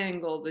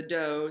triangle the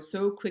dough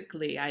so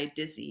quickly I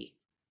dizzy.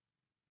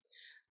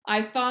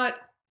 I thought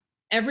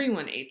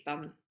everyone ate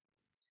them.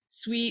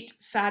 Sweet,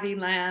 fatty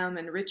lamb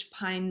and rich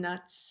pine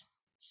nuts,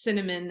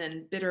 cinnamon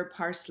and bitter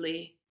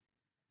parsley,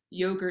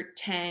 yogurt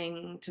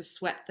tang to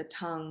sweat the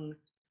tongue,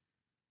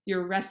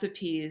 your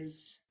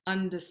recipes,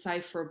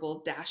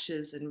 undecipherable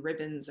dashes and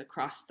ribbons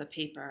across the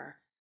paper,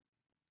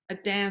 a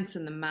dance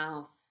in the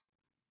mouth,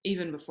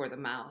 even before the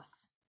mouth.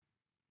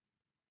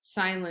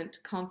 Silent,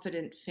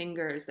 confident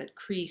fingers that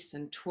crease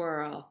and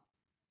twirl.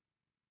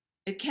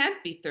 It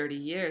can't be 30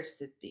 years,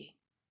 Siti.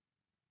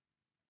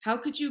 How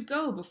could you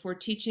go before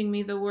teaching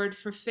me the word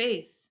for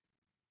faith,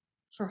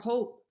 for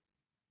hope?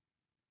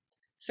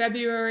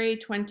 February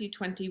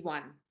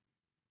 2021.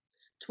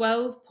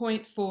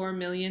 12.4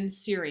 million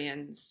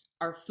Syrians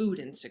are food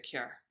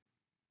insecure.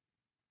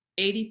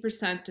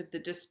 80% of the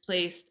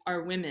displaced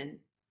are women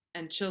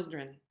and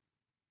children.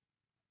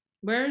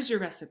 Where is your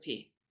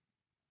recipe?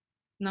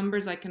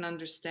 Numbers I can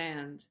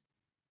understand.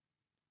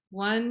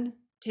 1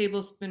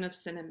 tablespoon of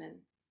cinnamon,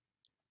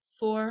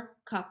 4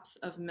 cups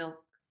of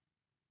milk.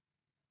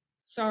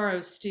 Sorrow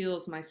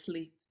steals my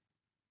sleep.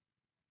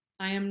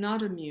 I am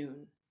not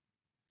immune.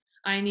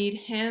 I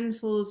need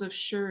handfuls of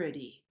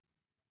surety,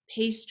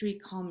 pastry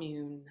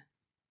commune,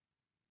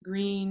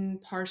 green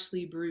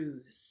parsley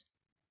bruise,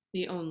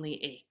 the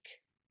only ache.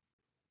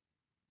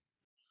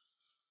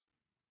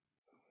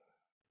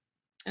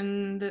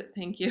 And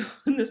thank you.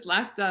 This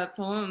last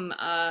poem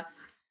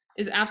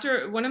is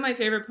after one of my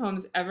favorite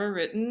poems ever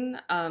written.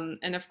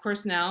 And of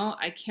course now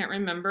I can't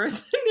remember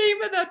the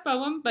name of that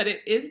poem, but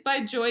it is by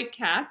Joy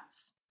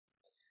Katz,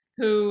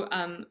 who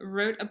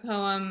wrote a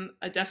poem,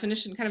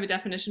 kind of a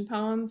definition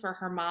poem for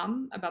her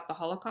mom about the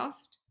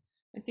Holocaust.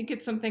 I think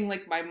it's something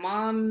like my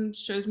mom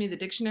shows me the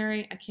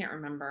dictionary. I can't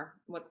remember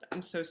what.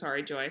 I'm so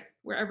sorry, Joy.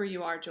 Wherever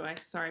you are, Joy.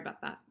 Sorry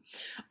about that.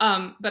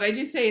 But I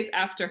do say it's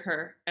after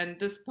her. And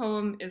this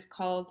poem is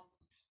called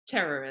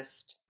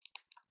Terrorist.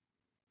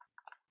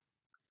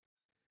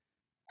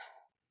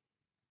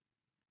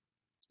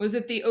 Was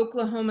it the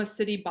Oklahoma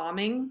City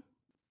bombing?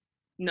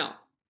 No.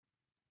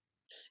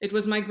 It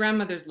was my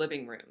grandmother's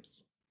living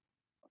rooms.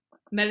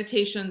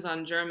 Meditations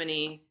on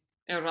Germany,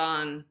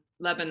 Iran,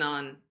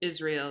 Lebanon,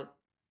 Israel.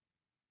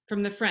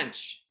 From the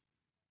French,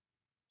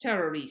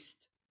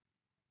 terroriste.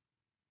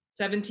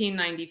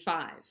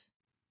 1795,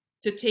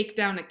 to take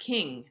down a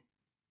king,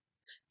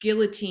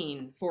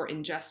 guillotine for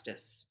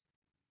injustice.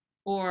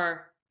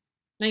 Or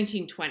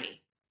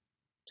 1920,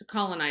 to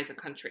colonize a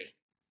country.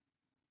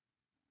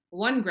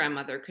 One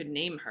grandmother could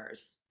name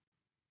hers.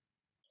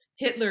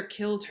 Hitler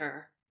killed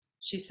her,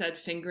 she said,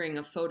 fingering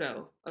a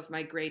photo of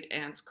my great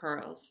aunt's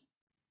curls.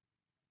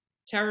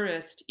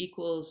 Terrorist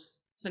equals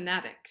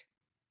fanatic,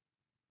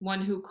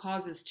 one who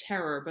causes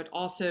terror, but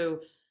also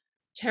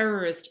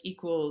terrorist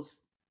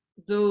equals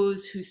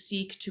those who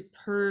seek to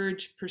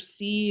purge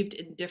perceived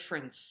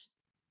indifference,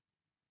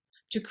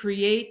 to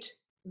create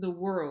the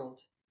world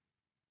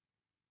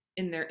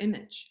in their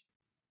image.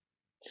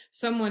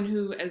 Someone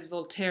who, as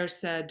Voltaire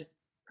said,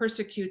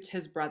 persecutes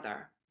his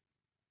brother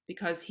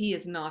because he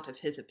is not of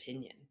his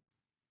opinion.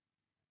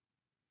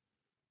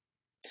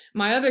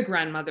 My other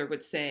grandmother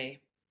would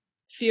say,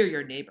 fear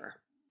your neighbor.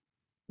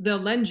 They'll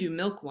lend you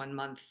milk one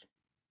month,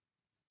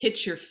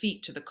 hitch your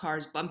feet to the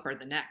car's bumper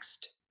the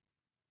next.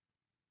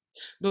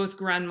 Both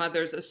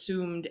grandmothers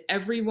assumed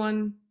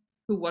everyone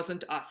who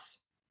wasn't us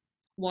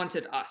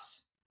wanted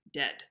us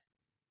dead.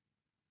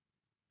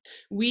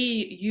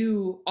 We,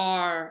 you,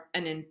 are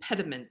an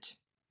impediment.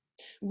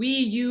 We,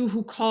 you,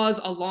 who cause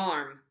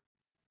alarm,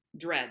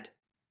 dread.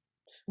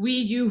 We,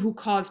 you, who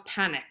cause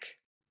panic.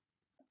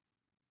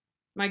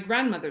 My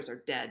grandmothers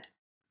are dead.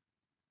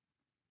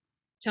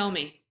 Tell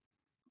me,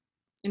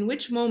 in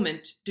which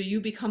moment do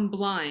you become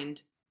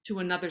blind to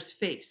another's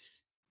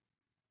face?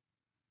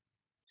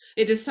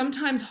 It is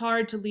sometimes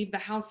hard to leave the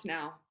house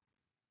now.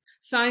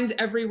 Signs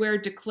everywhere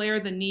declare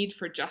the need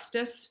for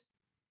justice.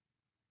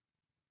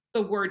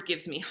 The word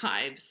gives me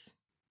hives.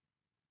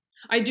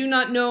 I do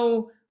not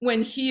know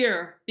when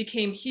here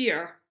became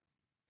here.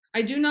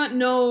 I do not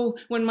know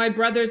when my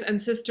brothers and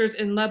sisters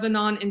in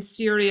Lebanon and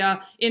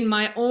Syria, in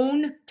my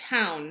own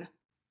town,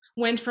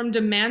 went from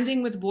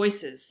demanding with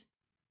voices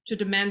to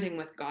demanding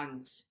with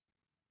guns.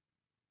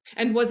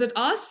 And was it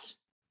us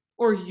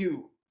or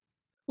you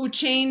who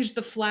changed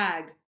the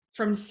flag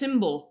from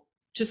symbol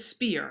to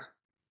spear?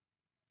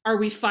 Are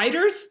we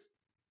fighters?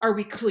 Are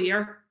we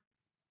clear?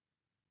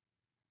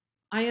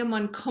 I am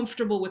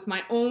uncomfortable with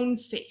my own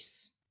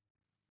face.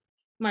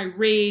 My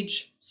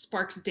rage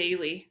sparks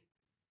daily.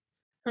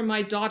 For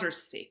my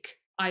daughter's sake,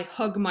 I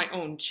hug my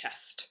own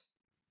chest.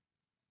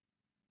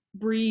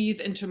 Breathe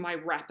into my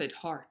rapid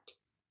heart.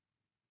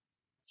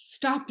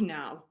 Stop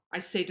now, I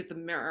say to the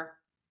mirror.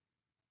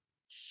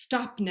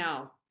 Stop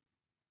now,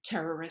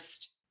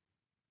 terrorist.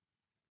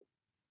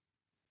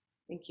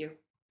 Thank you.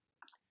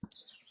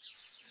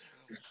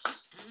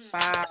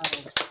 Wow.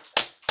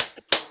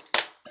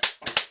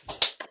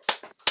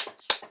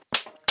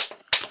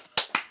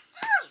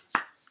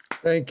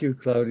 Thank you,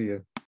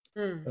 Claudia.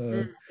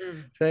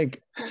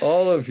 Thank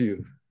all of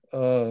you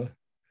for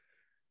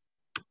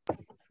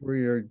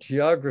your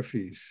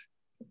geographies,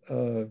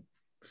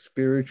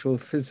 spiritual,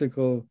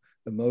 physical,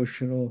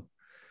 emotional.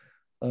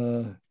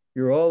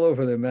 You're all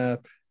over the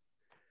map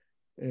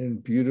in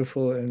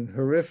beautiful and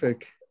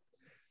horrific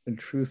and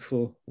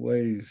truthful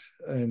ways.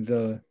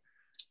 And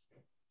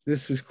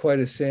this was quite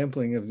a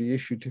sampling of the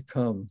issue to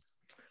come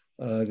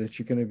that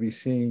you're going to be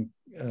seeing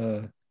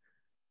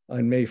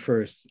on May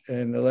 1st.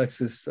 And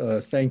Alexis,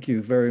 thank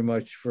you very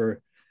much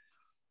for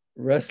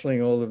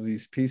wrestling all of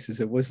these pieces.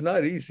 It was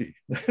not easy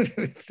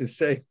to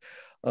say.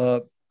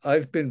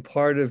 I've been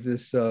part of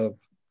this,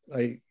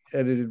 I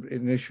edited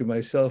an issue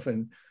myself,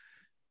 and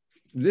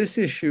this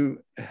issue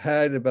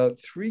had about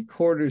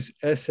 3/4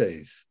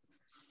 essays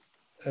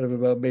out of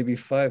about maybe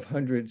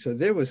 500. So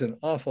there was an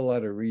awful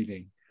lot of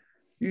reading.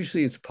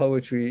 Usually it's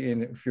poetry,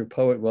 and if you're a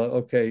poet, well,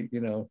 okay, you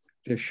know,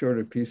 they're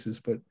shorter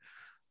pieces, but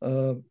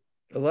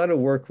a lot of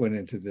work went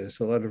into this,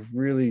 a lot of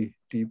really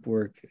deep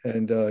work.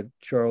 And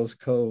Charles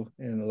Coe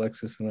and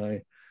Alexis and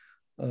I,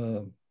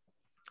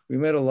 we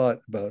met a lot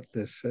about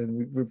this,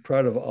 and we're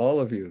proud of all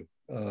of you,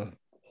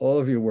 all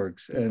of your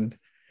works. And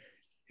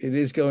it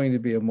is going to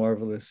be a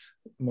marvelous,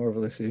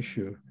 marvelous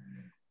issue.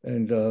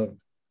 And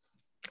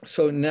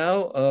so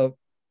now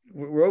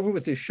we're over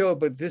with this show,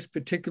 but this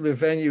particular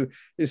venue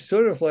is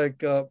sort of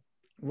like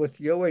what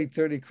the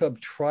 0830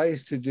 Club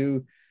tries to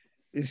do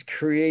is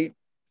create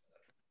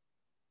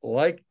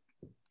like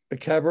a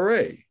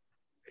cabaret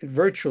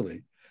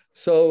virtually.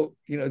 So,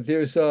 you know,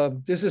 there's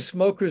a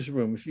smoker's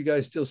room if you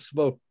guys still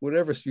smoke,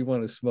 whatever you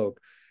want to smoke.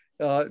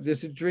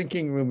 There's a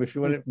drinking room if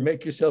you want to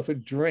make yourself a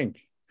drink.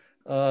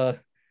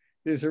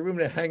 There's a room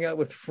to hang out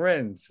with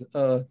friends.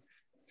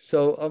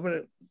 So I'm going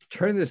to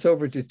turn this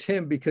over to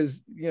Tim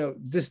because,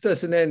 this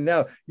doesn't end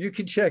now. You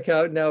can check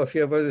out now if you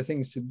have other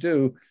things to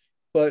do,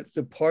 but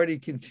the party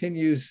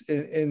continues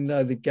in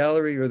the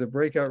gallery or the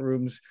breakout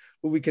rooms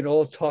where we can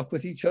all talk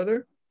with each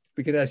other.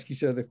 We can ask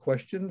each other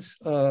questions.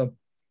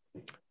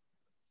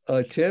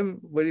 Tim,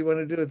 what do you want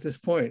to do at this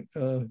point?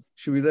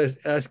 Should we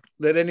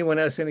let anyone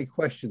ask any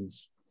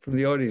questions from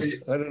the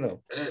audience? I don't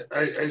know.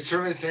 I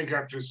certainly think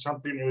after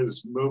something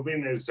as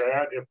moving as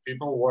that, if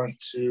people want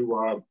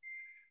to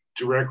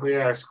directly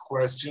ask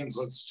questions,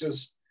 let's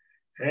just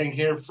hang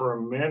here for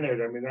a minute.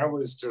 I mean, that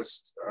was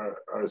just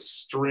a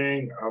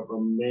string of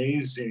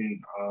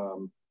amazing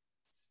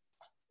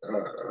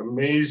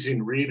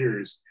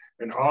readers.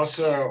 And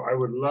also, I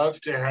would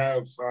love to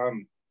have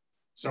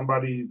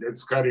somebody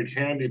that's got it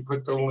handy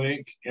put the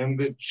link in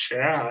the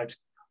chat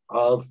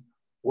of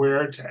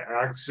where to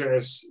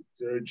access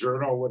the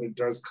journal when it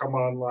does come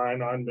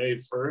online on May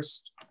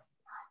 1st.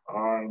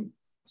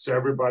 So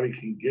everybody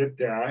can get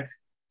that.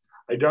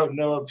 I don't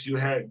know if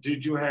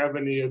did you have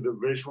any of the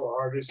visual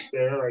artists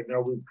there? I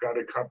know we've got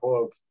a couple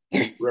of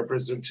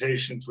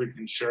representations we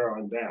can share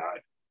on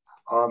that.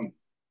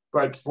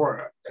 But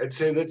I'd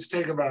say let's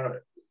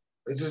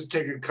just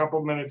take a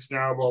couple minutes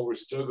now while we're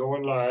still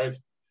going live,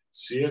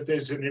 see if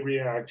there's any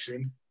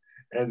reaction,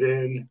 and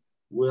then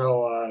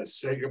we'll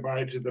say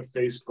goodbye to the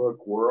Facebook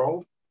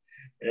world,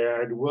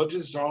 and we'll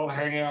just all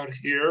hang out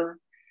here.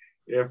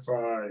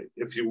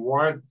 If you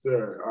want,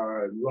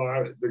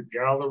 the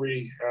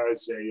gallery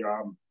has a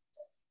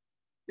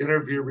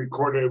interview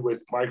recorded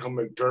with Michael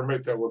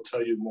McDermott that will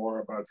tell you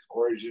more about the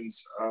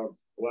origins of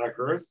Black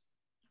Earth.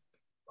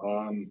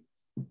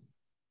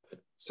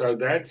 So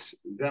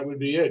that would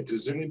be it.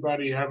 Does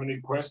anybody have any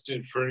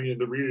questions for any of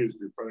the readers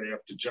before they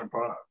have to jump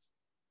off?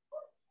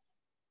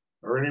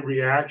 Or any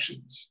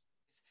reactions?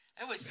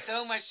 It was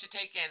so much to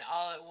take in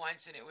all at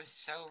once, and it was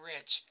so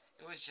rich.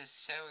 It was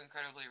just so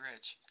incredibly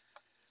rich.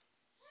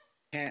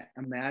 Can't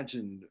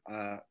imagine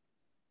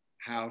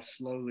how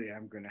slowly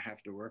I'm going to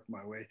have to work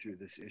my way through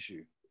this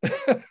issue.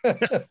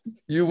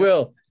 You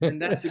will.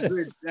 And that's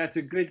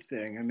a good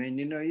thing. I mean,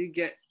 you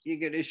get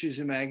issues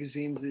in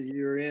magazines that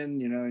you're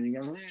in, and you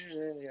go,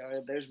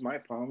 there's my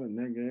poem, and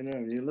then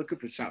you're looking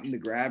for something to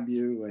grab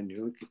you, and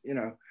you look,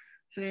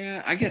 so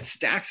yeah, I get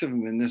stacks of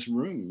them in this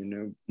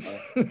room,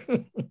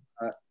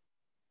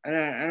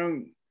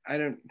 I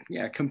don't.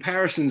 Yeah,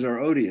 comparisons are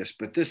odious,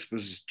 but this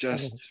was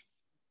just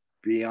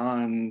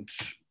beyond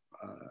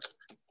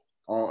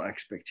all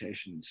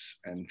expectations,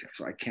 and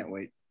so I can't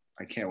wait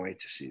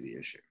to see the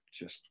issue.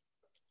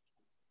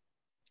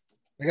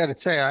 I got to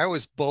say, I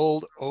was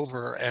bowled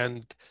over,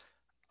 and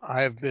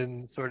I've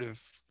been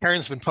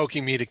Karen's been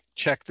poking me to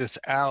check this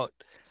out.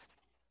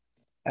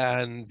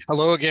 And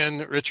hello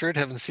again, Richard.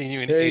 Haven't seen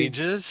you in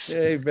ages.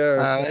 Hey,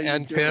 Barrett.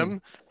 And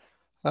Tim.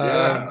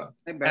 Yeah.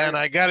 And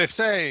I got to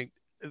say,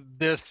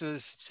 this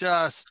is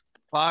just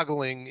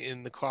boggling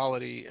in the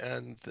quality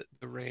and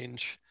the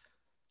range.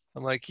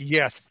 I'm like,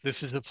 yes,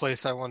 this is a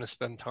place I want to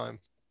spend time.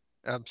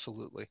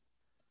 Absolutely.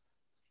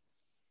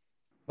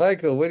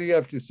 Michael, what do you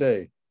have to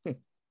say?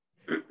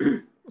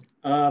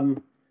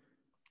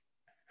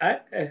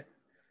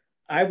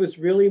 I was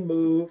really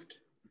moved.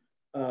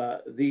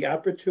 The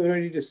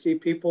opportunity to see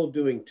people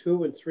doing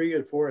 2 and 3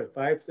 and 4 and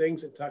 5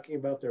 things and talking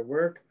about their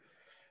work.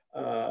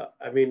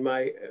 I mean,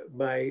 my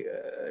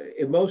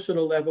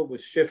emotional level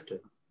was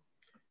shifted,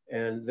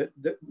 and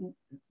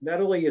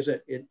not only is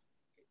it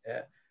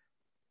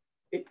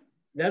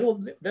not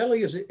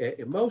only is it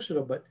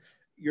emotional, but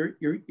your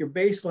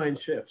baseline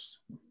shifts,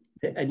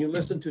 and you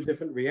listen to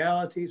different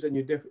realities, and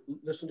you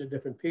listen to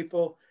different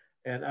people,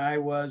 and I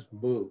was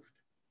moved.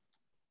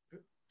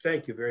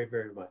 Thank you very,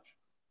 very much.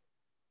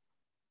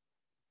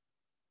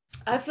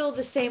 I feel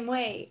the same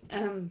way.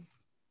 I'm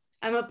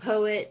a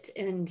poet,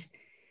 and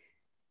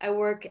I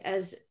work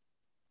as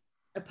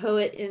a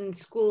poet in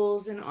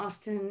schools in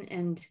Austin,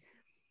 and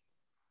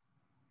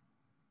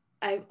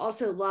I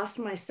also lost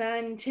my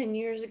son 10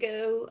 years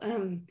ago.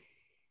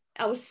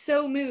 I was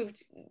so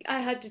moved.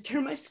 I had to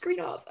turn my screen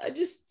off.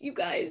 You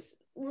guys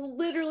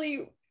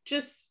literally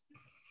just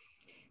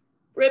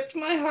ripped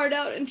my heart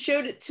out and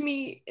showed it to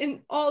me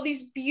in all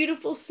these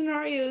beautiful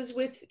scenarios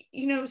with,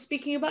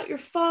 speaking about your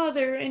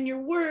father and your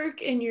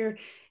work and your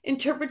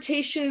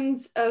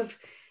interpretations of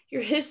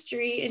your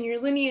history and your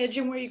lineage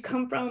and where you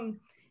come from.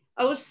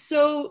 I was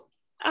so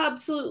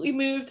absolutely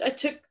moved. I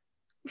took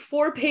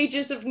 4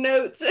 pages of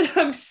notes, and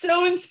I'm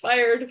so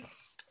inspired.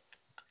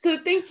 So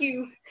thank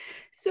you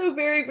so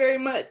very, very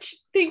much.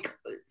 Thank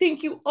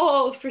you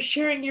all for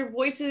sharing your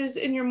voices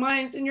and your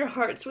minds and your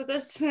hearts with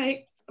us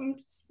tonight. I'm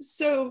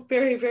so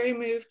very, very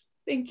moved.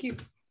 Thank you.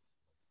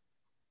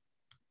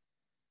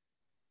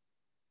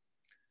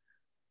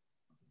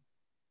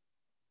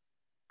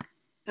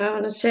 I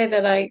want to say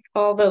that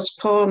all those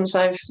poems,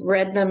 I've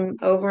read them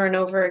over and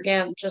over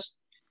again, just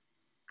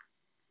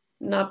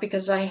not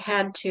because I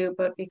had to,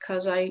 but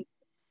because I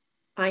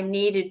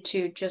needed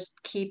to just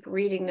keep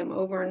reading them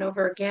over and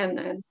over again.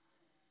 And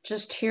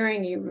just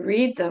hearing you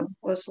read them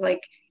was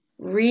like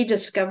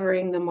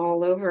rediscovering them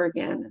all over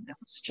again. And it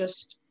was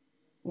just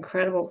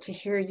incredible to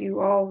hear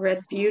you all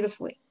read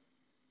beautifully.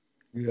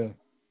 Yeah,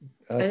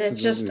 absolutely. And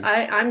it's just,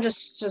 I'm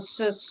just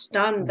so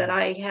stunned that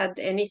I had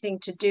anything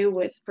to do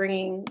with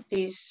bringing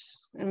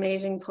these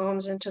amazing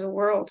poems into the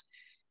world.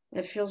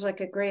 It feels like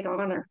a great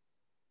honor.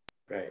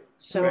 Right.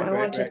 So I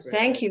want to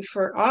thank you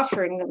for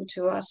offering them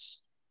to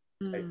us.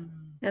 Right.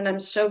 And I'm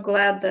so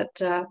glad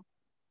that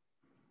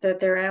that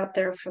they're out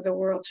there for the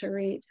world to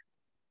read.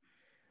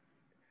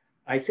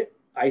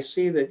 I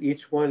see that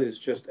each one is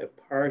just a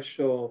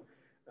partial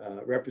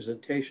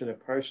representation, a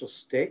partial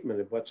statement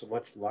of what's a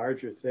much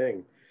larger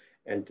thing.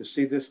 And to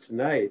see this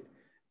tonight,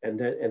 and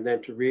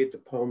then to read the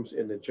poems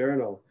in the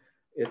journal,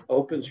 it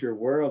opens your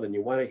world, and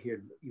you want to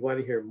hear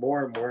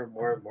more and more and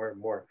more and more and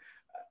more.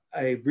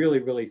 I really,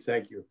 really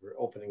thank you for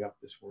opening up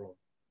this world.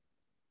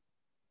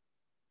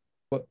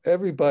 Well,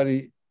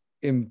 everybody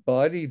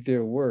embodied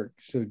their work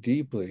so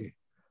deeply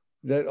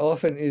that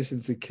often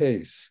isn't the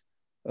case.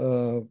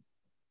 It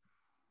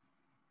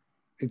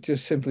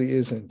just simply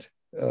isn't.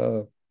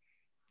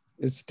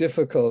 It's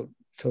difficult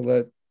to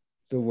let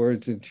the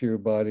words into your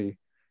body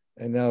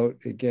and out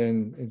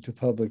again into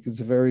public. It's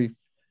a very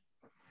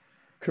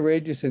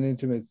courageous and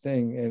intimate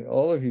thing. And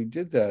all of you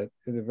did that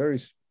in a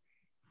very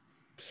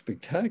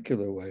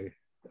spectacular way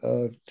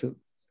to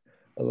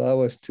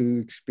allow us to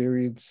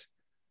experience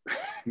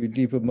your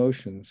deep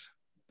emotions.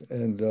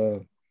 And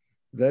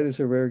that is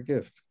a rare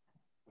gift.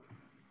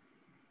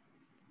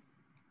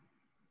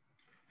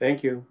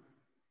 Thank you.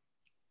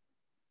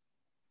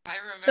 I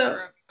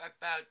remember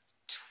about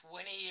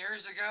 20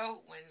 years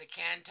ago when the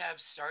Cantab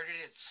started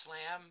its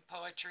slam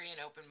poetry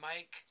and open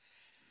mic.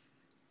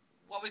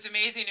 What was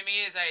amazing to me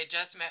is I had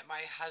just met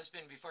my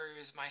husband before he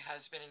was my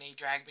husband, and he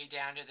dragged me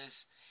down to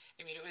this.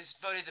 I mean, it was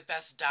voted the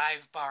best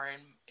dive bar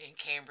in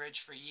Cambridge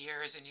for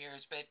years and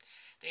years, but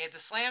they had the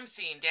slam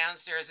scene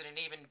downstairs in an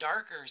even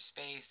darker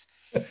space,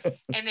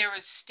 and there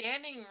was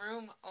standing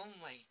room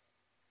only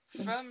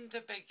from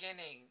the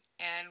beginning.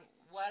 And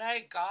what I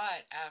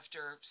got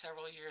after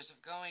several years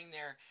of going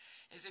there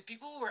is that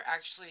people were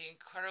actually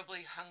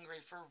incredibly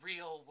hungry for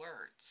real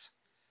words.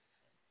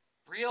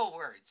 Real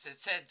words that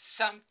said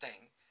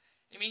something.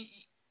 I mean,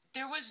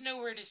 there was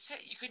nowhere to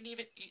sit. You couldn't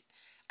even...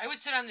 I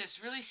would sit on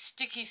this really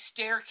sticky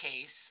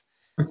staircase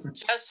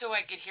just so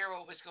I could hear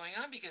what was going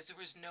on because there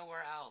was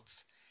nowhere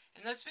else.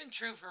 And that's been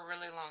true for a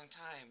really long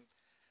time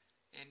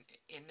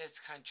in this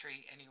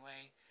country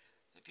anyway.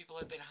 The people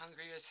have been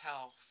hungry as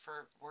hell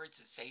for words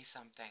that say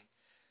something.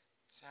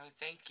 So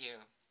thank you.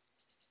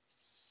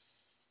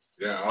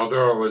 Yeah,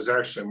 although it was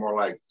actually more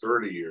like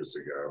 30 years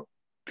ago.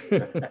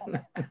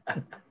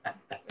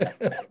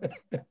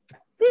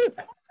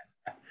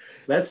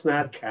 Let's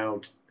not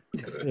count.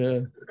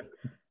 Yeah.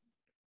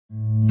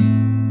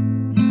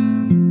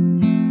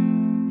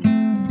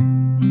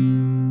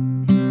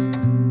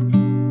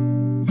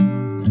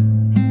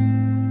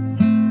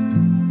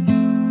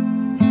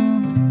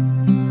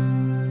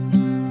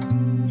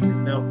 We've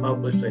now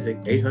published, I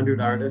think,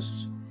 800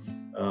 artists.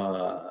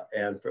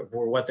 And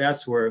for what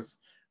that's worth,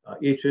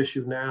 each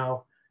issue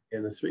now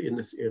in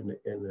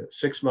the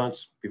 6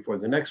 months before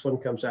the next one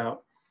comes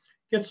out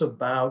gets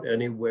about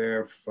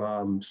anywhere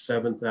from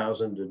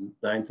 7,000 to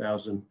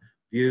 9,000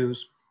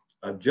 views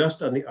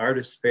just on the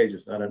artist's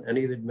pages, not on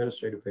any of the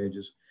administrative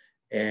pages.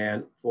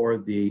 And for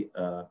the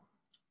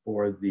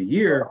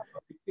year,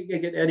 you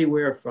can get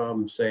anywhere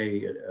from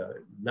say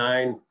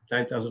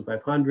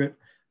 9,500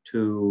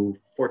 to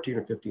 14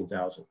 or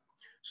 15,000.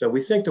 So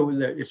we think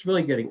that it's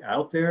really getting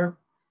out there.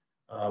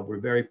 We're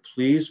very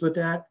pleased with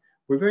that.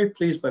 We're very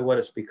pleased by what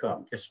it's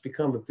become. It's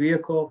become a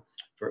vehicle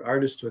for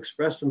artists to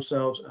express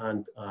themselves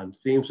on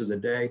themes of the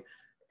day,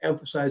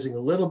 emphasizing a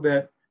little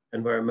bit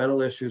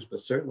environmental issues,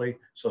 but certainly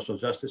social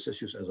justice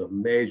issues as a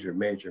major,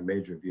 major,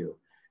 major view.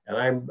 And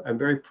I'm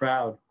very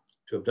proud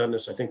to have done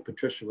this. I think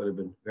Patricia would have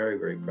been very,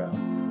 very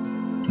proud.